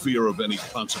 No fear of any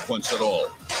consequence at all.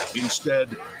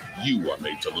 Instead, you are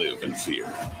made to live in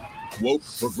fear. Woke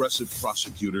progressive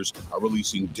prosecutors are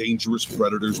releasing dangerous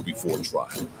predators before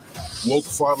trial. Woke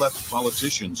far-left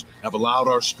politicians have allowed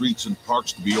our streets and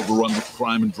parks to be overrun with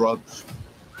crime and drugs.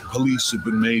 Police have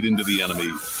been made into the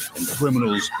enemy and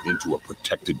criminals into a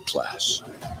protected class.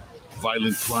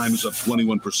 Violent crime is up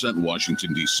 21% in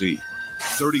Washington, D.C.,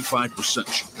 35%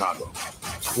 in Chicago,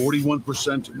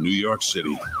 41% in New York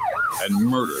City, and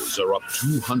murders are up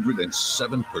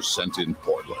 207% in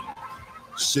Portland.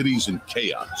 Cities in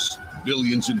chaos,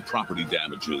 billions in property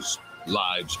damages,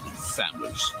 lives and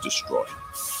families destroyed.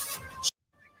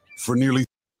 For nearly...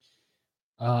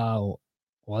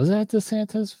 Was that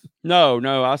DeSantis? No,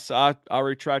 I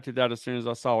retracted that as soon as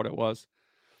I saw what it was.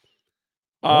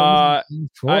 What was that ad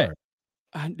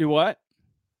for? Do what?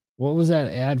 What was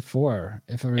that ad for?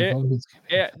 If a Republican's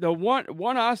The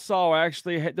one I saw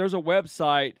actually, there's a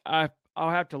website. I'll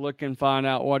have to look and find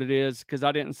out what it is because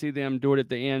I didn't see them do it at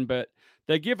the end, but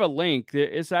they give a link.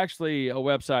 It's actually a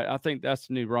website. I think that's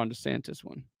the new Ron DeSantis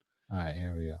one. All right,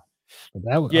 here we go. But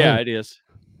that was, it is.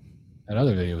 That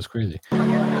other video was crazy.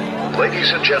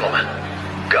 Ladies and gentlemen,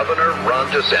 Governor Ron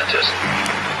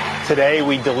DeSantis. Today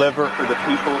we deliver for the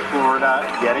people of Florida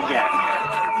yet again.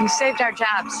 You saved our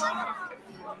jobs.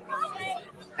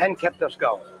 And kept us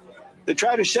going. They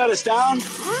tried to shut us down,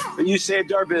 but you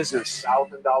saved our business.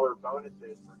 $1,000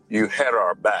 bonuses. You had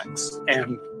our backs.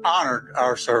 And honored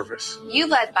our service. You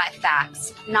led by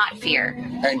facts, not fear.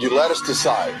 And you let us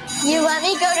decide. You let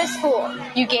me go to school.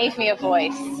 You gave me a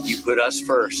voice. You put us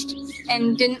first.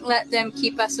 And didn't let them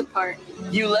keep us apart.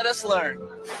 You let us learn.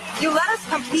 You let us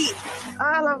compete.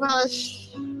 All of us.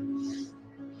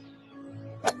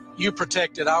 You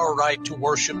protected our right to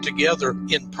worship together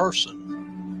in person.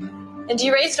 And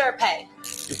you raised our pay.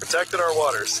 You protected our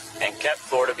waters. And kept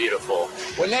Florida beautiful.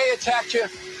 When they attacked you,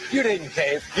 you didn't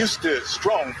cave. You stood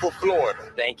strong for Florida.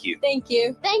 Thank you. Thank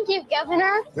you. Thank you,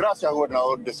 Governor. Gracias,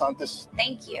 Gobernador DeSantis.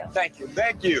 Thank you. Thank you.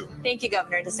 Thank you. Thank you,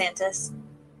 Governor DeSantis.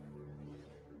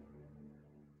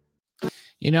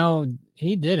 You know,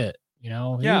 he did it. You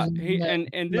know,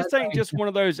 And this ain't just one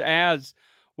of those ads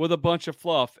with a bunch of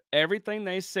fluff. Everything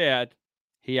they said,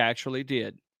 he actually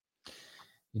did.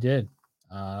 He did.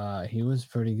 He was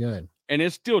pretty good. And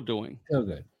it's still doing. Still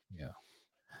good. Yeah.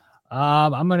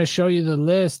 I'm going to show you the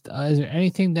list. Is there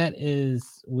anything that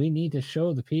we need to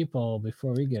show the people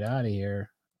before we get out of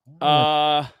here?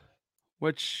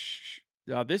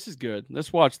 This is good.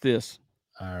 Let's watch this.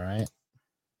 All right.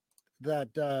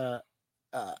 That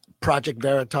Project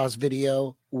Veritas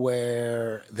video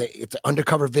where it's an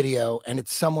undercover video and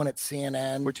it's someone at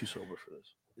CNN. We're too sober for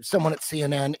this. Someone at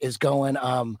CNN is going,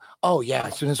 oh yeah,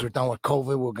 as soon as we're done with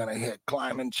COVID, we're gonna hit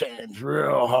climate change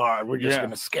real hard. We're just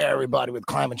gonna scare everybody with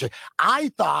climate change.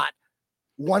 I thought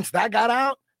once that got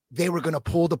out, they were gonna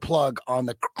pull the plug on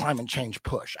the climate change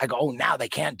push. I go, oh, now they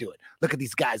can't do it. Look at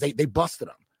these guys, they busted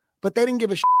them, but they didn't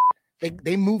give a shit.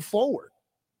 They moved forward.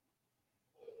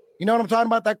 You know what I'm talking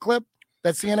about? That clip,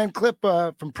 that CNN clip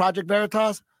from Project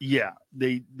Veritas. Yeah,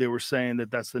 they were saying that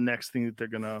that's the next thing that they're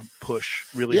going to push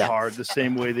really hard, the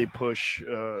same way they push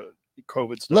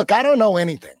COVID stuff. Look, I don't know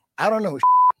anything. I don't know,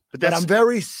 but I'm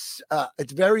very.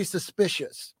 It's very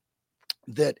suspicious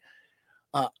that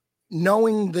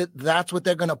knowing that that's what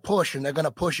they're going to push, and they're going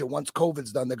to push it once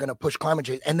COVID's done. They're going to push climate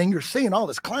change, and then you're seeing all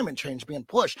this climate change being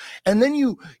pushed, and then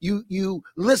you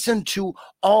listen to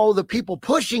all the people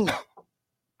pushing it.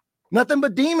 Nothing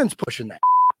but demons pushing that.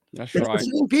 That's right.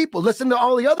 Same people. Listen to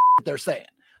all the other they're saying.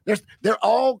 They're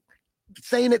all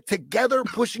saying it together,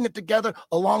 pushing it together,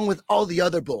 along with all the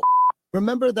other bull.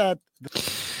 Remember that.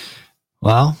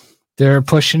 Well, they're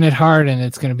pushing it hard, and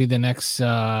it's going to be the next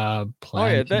plan. Oh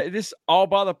yeah, this all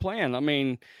by the plan. I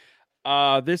mean,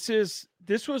 this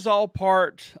was all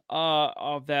part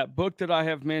of that book that I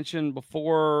have mentioned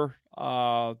before,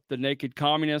 The Naked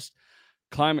Communist.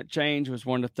 Climate change was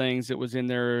one of the things that was in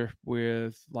there,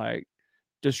 with like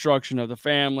destruction of the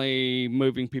family,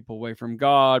 moving people away from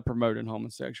God, promoting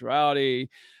homosexuality,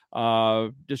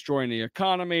 destroying the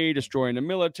economy, destroying the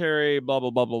military, blah, blah,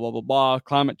 blah, blah, blah, blah, blah.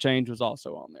 Climate change was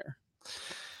also on there.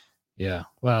 Yeah.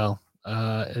 Well,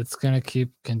 it's going to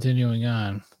keep continuing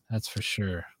on. That's for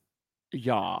sure.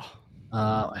 Yeah.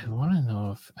 I want to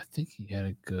know if, I think he had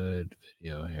a good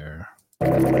video here.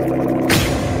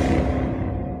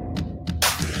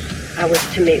 I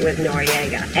was to meet with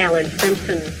Noriega. Alan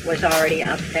Simpson was already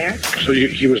up there. So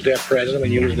he was there present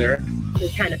when you was there?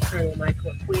 Lieutenant Colonel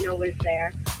Michael Aquino was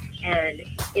there. And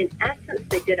in essence,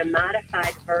 they did a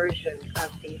modified version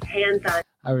of the hands-on.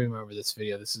 I remember this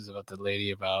video. This is about the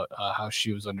lady about how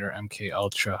she was under MK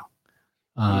Ultra.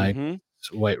 White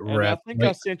and rep. I think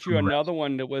I sent you another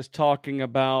one that was talking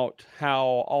about how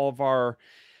all of our,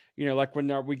 like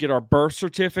when we get our birth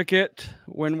certificate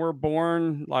when we're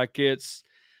born, like it's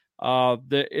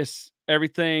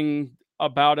everything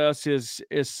about us is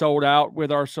sold out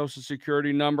with our social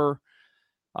security number.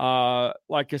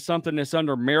 Like it's something that's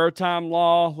under maritime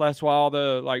law. That's why all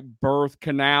the like birth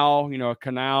canal,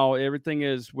 canal, everything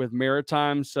is with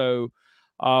maritime. So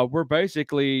we're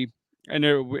basically, and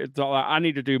I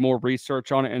need to do more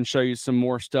research on it and show you some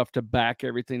more stuff to back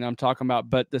everything I'm talking about.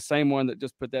 But the same one that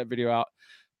just put that video out,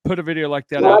 put a video like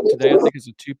that out today. I think it's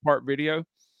a 2-part video.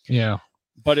 Yeah.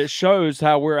 But it shows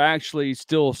how we're actually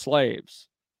still slaves.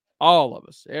 All of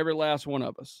us, every last one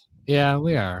of us. Yeah,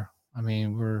 we are. I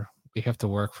mean, we have to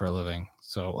work for a living.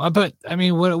 So, but I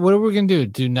mean, what are we going to do?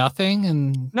 Do nothing?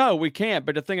 And no, we can't.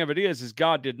 But the thing of it is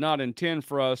God did not intend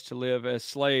for us to live as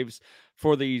slaves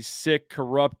for these sick,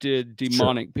 corrupted,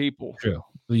 demonic people. True.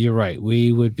 You're right.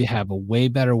 We would have a way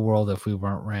better world if we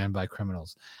weren't ran by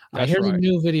criminals. Here's a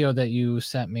new video that you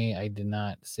sent me. I did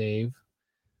not save,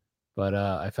 but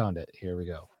I found it. Here we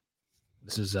go.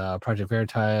 This is Project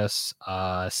Veritas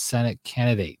Senate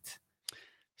candidate.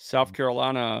 South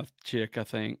Carolina chick, I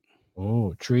think.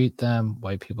 Oh, treat them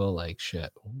white people like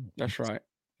shit. Ooh, that's right.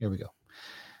 Here we go.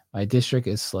 My district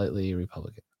is slightly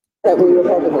Republican. Heavily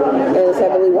Republican and it's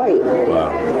heavily white. Wow.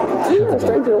 I'm not a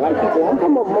stranger to white people. I'm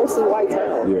from a mostly white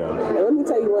town. Yeah. And let me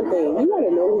tell you one thing. You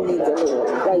gotta know who you're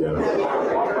dealing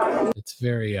with. Like, it's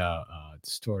very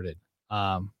distorted.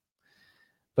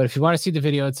 But if you want to see the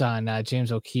video, it's on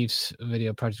James O'Keefe's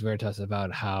video, Project Veritas,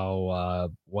 about how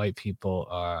white people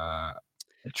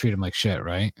treat them like shit,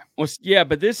 right? Well, yeah,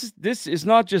 but this is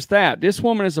not just that. This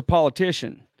woman is a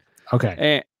politician.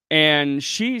 Okay. And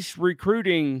she's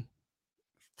recruiting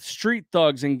street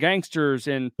thugs and gangsters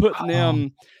and putting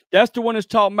them. That's the one that's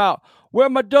talking about where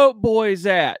my dope boys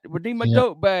at. We need my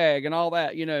dope bag and all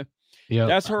that.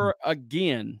 That's her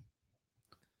again.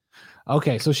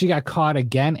 Okay, so she got caught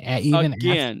again.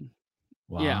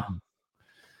 Wow. Yeah.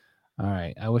 All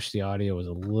right. I wish the audio was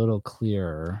a little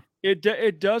clearer.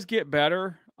 It does get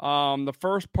better. The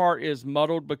first part is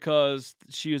muddled because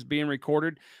she was being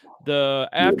recorded. The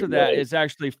after that is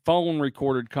actually phone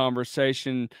recorded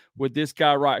conversation with this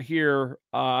guy right here.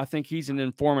 I think he's an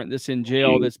informant that's in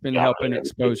jail that's been helping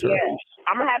expose her. yeah,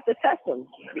 I'm gonna have to test him.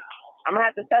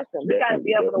 He gotta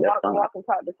be able to walk and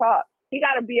talk the talk. He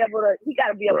gotta be able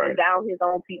to down his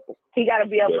own people. He gotta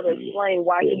be able to explain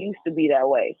why he used to be that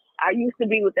way. I used to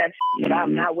be with that shit, but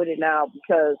I'm not with it now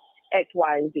because X,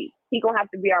 Y, and Z. He gonna have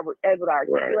to be able to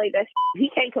articulate that shit. He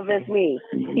can't convince me.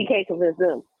 He can't convince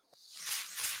them.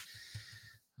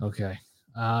 Okay.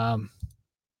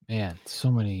 Man,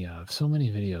 so many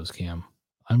videos, Cam.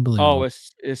 Unbelievable. Oh,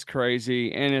 it's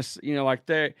crazy. And it's, like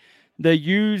they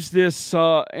use this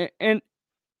and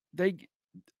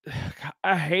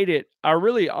I hate it. I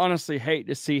really honestly hate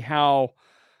to see how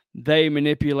they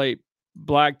manipulate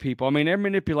black people. I mean, they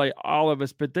manipulate all of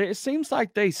us, but it seems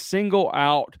like they single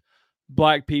out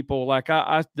black people. Like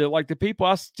the people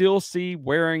I still see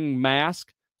wearing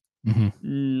masks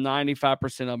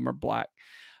 95% of them are black.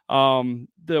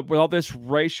 With all this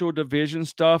racial division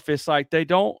stuff, it's like they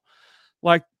don't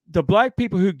like the black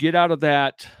people who get out of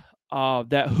that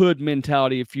hood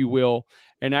mentality, if you will,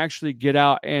 and actually get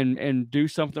out and do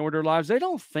something with their lives. They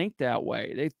don't think that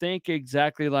way. They think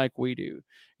exactly like we do,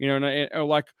 or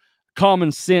like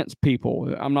common sense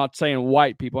people. I'm not saying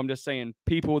white people. I'm just saying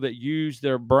people that use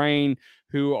their brain,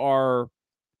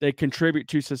 they contribute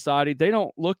to society. They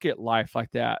don't look at life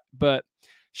like that. But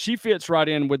she fits right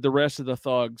in with the rest of the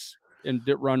thugs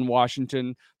that run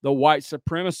Washington, the white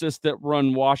supremacists that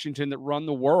run Washington, that run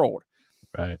the world.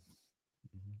 Right.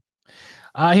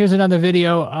 Here's another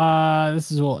video.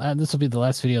 This will be the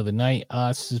last video of the night.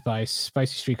 This is by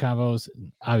Spicy Street Combos.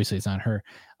 Obviously, it's not her.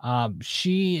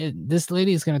 This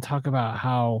lady is going to talk about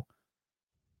how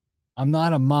I'm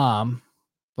not a mom,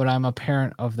 but I'm a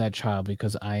parent of that child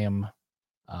because I am.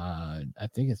 I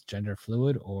think it's gender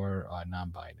fluid or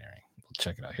non-binary. We'll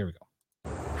check it out. Here we go.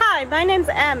 Hi, my name's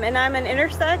Em, and I'm an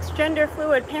intersex, gender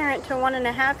fluid parent to a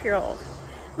 1.5-year-old.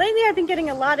 Lately, I've been getting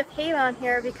a lot of hate on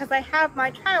here because I have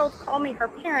my child call me her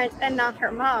parent and not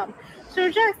her mom. So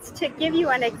just to give you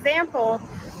an example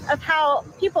of how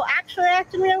people actually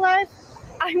act in real life,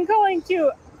 I'm going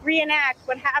to reenact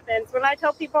what happens when I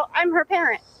tell people I'm her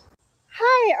parent.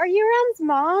 Hi, are you Rem's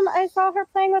mom? I saw her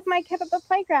playing with my kid at the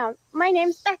playground. My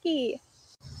name's Becky.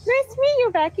 Nice to meet you,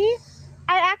 Becky.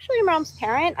 I actually am Rem's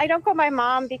parent. I don't go by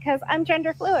mom because I'm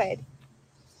gender fluid.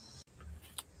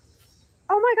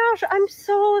 Oh my gosh, I'm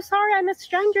so sorry I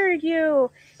misgendered you.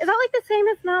 Is that like the same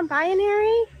as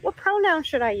non-binary? What pronoun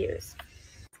should I use?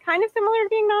 It's kind of similar to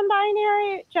being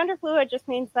non-binary. Gender fluid just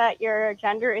means that your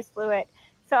gender is fluid.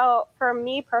 So for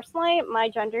me personally, my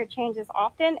gender changes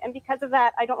often. And because of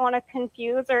that, I don't want to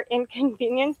confuse or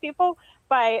inconvenience people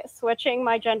by switching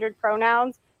my gendered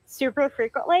pronouns super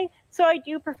frequently. So I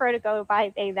do prefer to go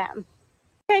by they, them.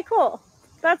 Okay, cool.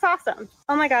 That's awesome.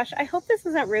 Oh my gosh, I hope this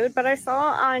isn't rude, but I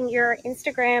saw on your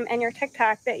Instagram and your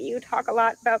TikTok that you talk a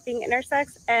lot about being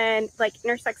intersex and like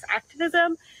intersex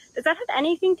activism. Does that have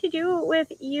anything to do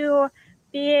with you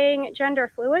being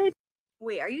gender fluid?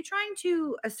 Wait, are you trying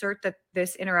to assert that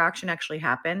this interaction actually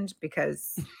happened?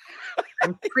 Because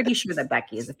I'm pretty sure that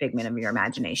Becky is a figment of your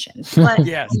imagination. But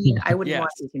yes. I wouldn't want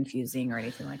to be confusing or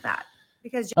anything like that.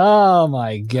 Because oh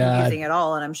my god, confusing at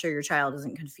all, and I'm sure your child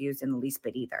isn't confused in the least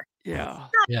bit either. Yeah,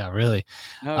 yeah, really.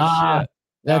 Oh shit.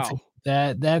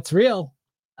 That's real.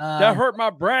 That hurt my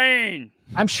brain.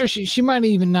 I'm sure she might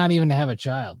not even have a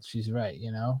child. She's right,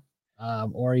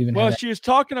 or even. Well, she was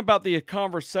talking about the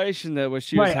conversation that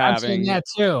she was having. I'm saying that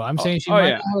too. I'm saying she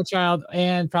might have a child,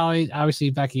 and probably, obviously,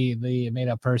 Becky, the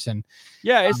made-up person.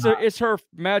 Yeah, it's her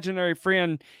imaginary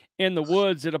friend in the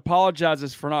woods that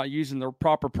apologizes for not using the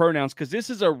proper pronouns, because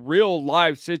this is a real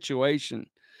life situation.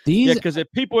 Because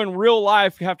if people in real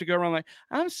life have to go around like,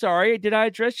 I'm sorry, did I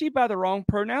address you by the wrong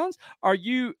pronouns? Are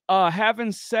you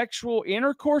having sexual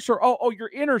intercourse, or you're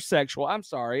intersexual? I'm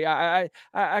sorry, I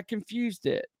confused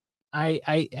it. I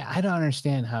don't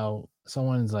understand how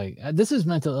someone's like, this is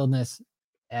mental illness.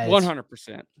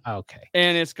 100%. Okay,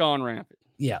 and it's gone rampant.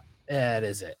 Yeah, that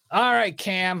is it. All right,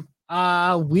 Cam.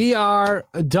 We are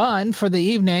done for the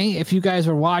evening. If you guys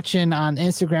were watching on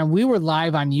Instagram, we were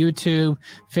live on YouTube,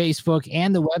 Facebook,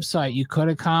 and the website. You could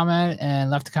have commented and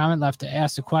left a comment, left to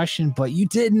ask a question, but you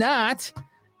did not,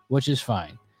 which is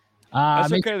fine.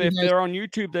 That's okay. If they're on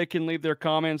YouTube, they can leave their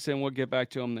comments and we'll get back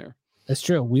to them there. That's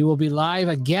true. We will be live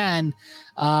again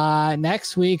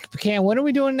next week. Cam, when are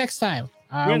we doing next time?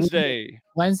 Wednesday.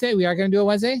 Wednesday? We are going to do a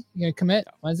Wednesday? You going to commit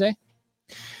Wednesday?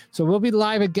 So we'll be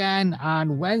live again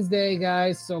on Wednesday,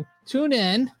 guys. So tune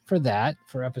in for that,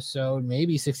 for episode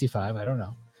maybe 65. I don't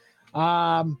know.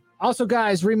 Also,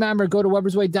 guys, remember, go to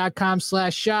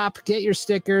webersway.com/shop. Get your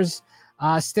stickers.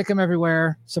 Stick them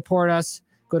everywhere. Support us.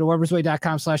 Go to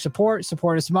webersway.com/support.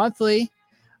 Support us monthly.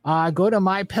 Go to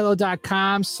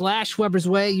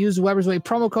mypillow.com/webersway. Use the Webersway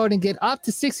promo code and get up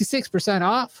to 66%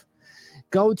 off.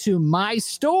 Go to my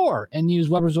store and use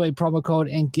Webersway promo code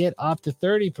and get up to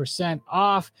 30%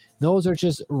 off. That's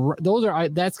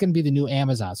going to be the new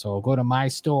Amazon. So go to my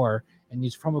store and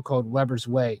use promo code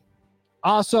Webersway.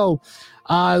 Also,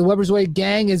 the Webersway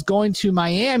gang is going to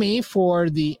Miami for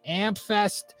the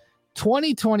AmpFest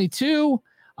 2022.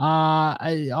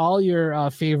 All your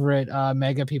favorite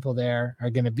mega people there are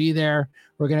going to be there.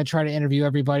 We're going to try to interview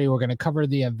everybody. We're going to cover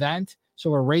the event. So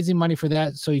we're raising money for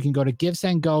that. So you can go to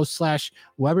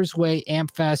GiveSendGo/Webersway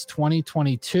AmpFest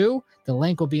 2022. The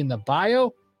link will be in the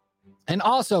bio. And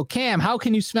also, Cam, how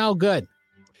can you smell good?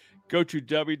 Go to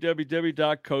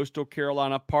www.Coastal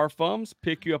Carolina Parfums.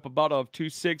 Pick you up a bottle of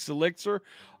 2.6 Elixir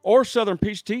or Southern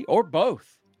Peach Tea or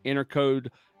both. Enter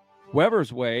code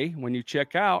Weber's Way when you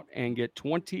check out and get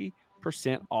 20%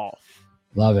 off.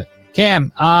 Love it.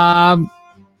 Cam,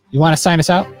 you want to sign us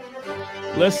out?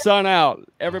 Let's sign out.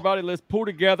 Everybody, let's pull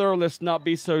together. Let's not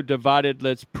be so divided.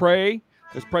 Let's pray.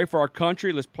 Let's pray for our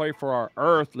country. Let's pray for our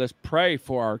earth. Let's pray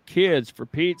for our kids, for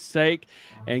Pete's sake,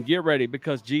 and get ready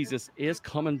because Jesus is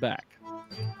coming back.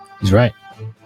 He's right.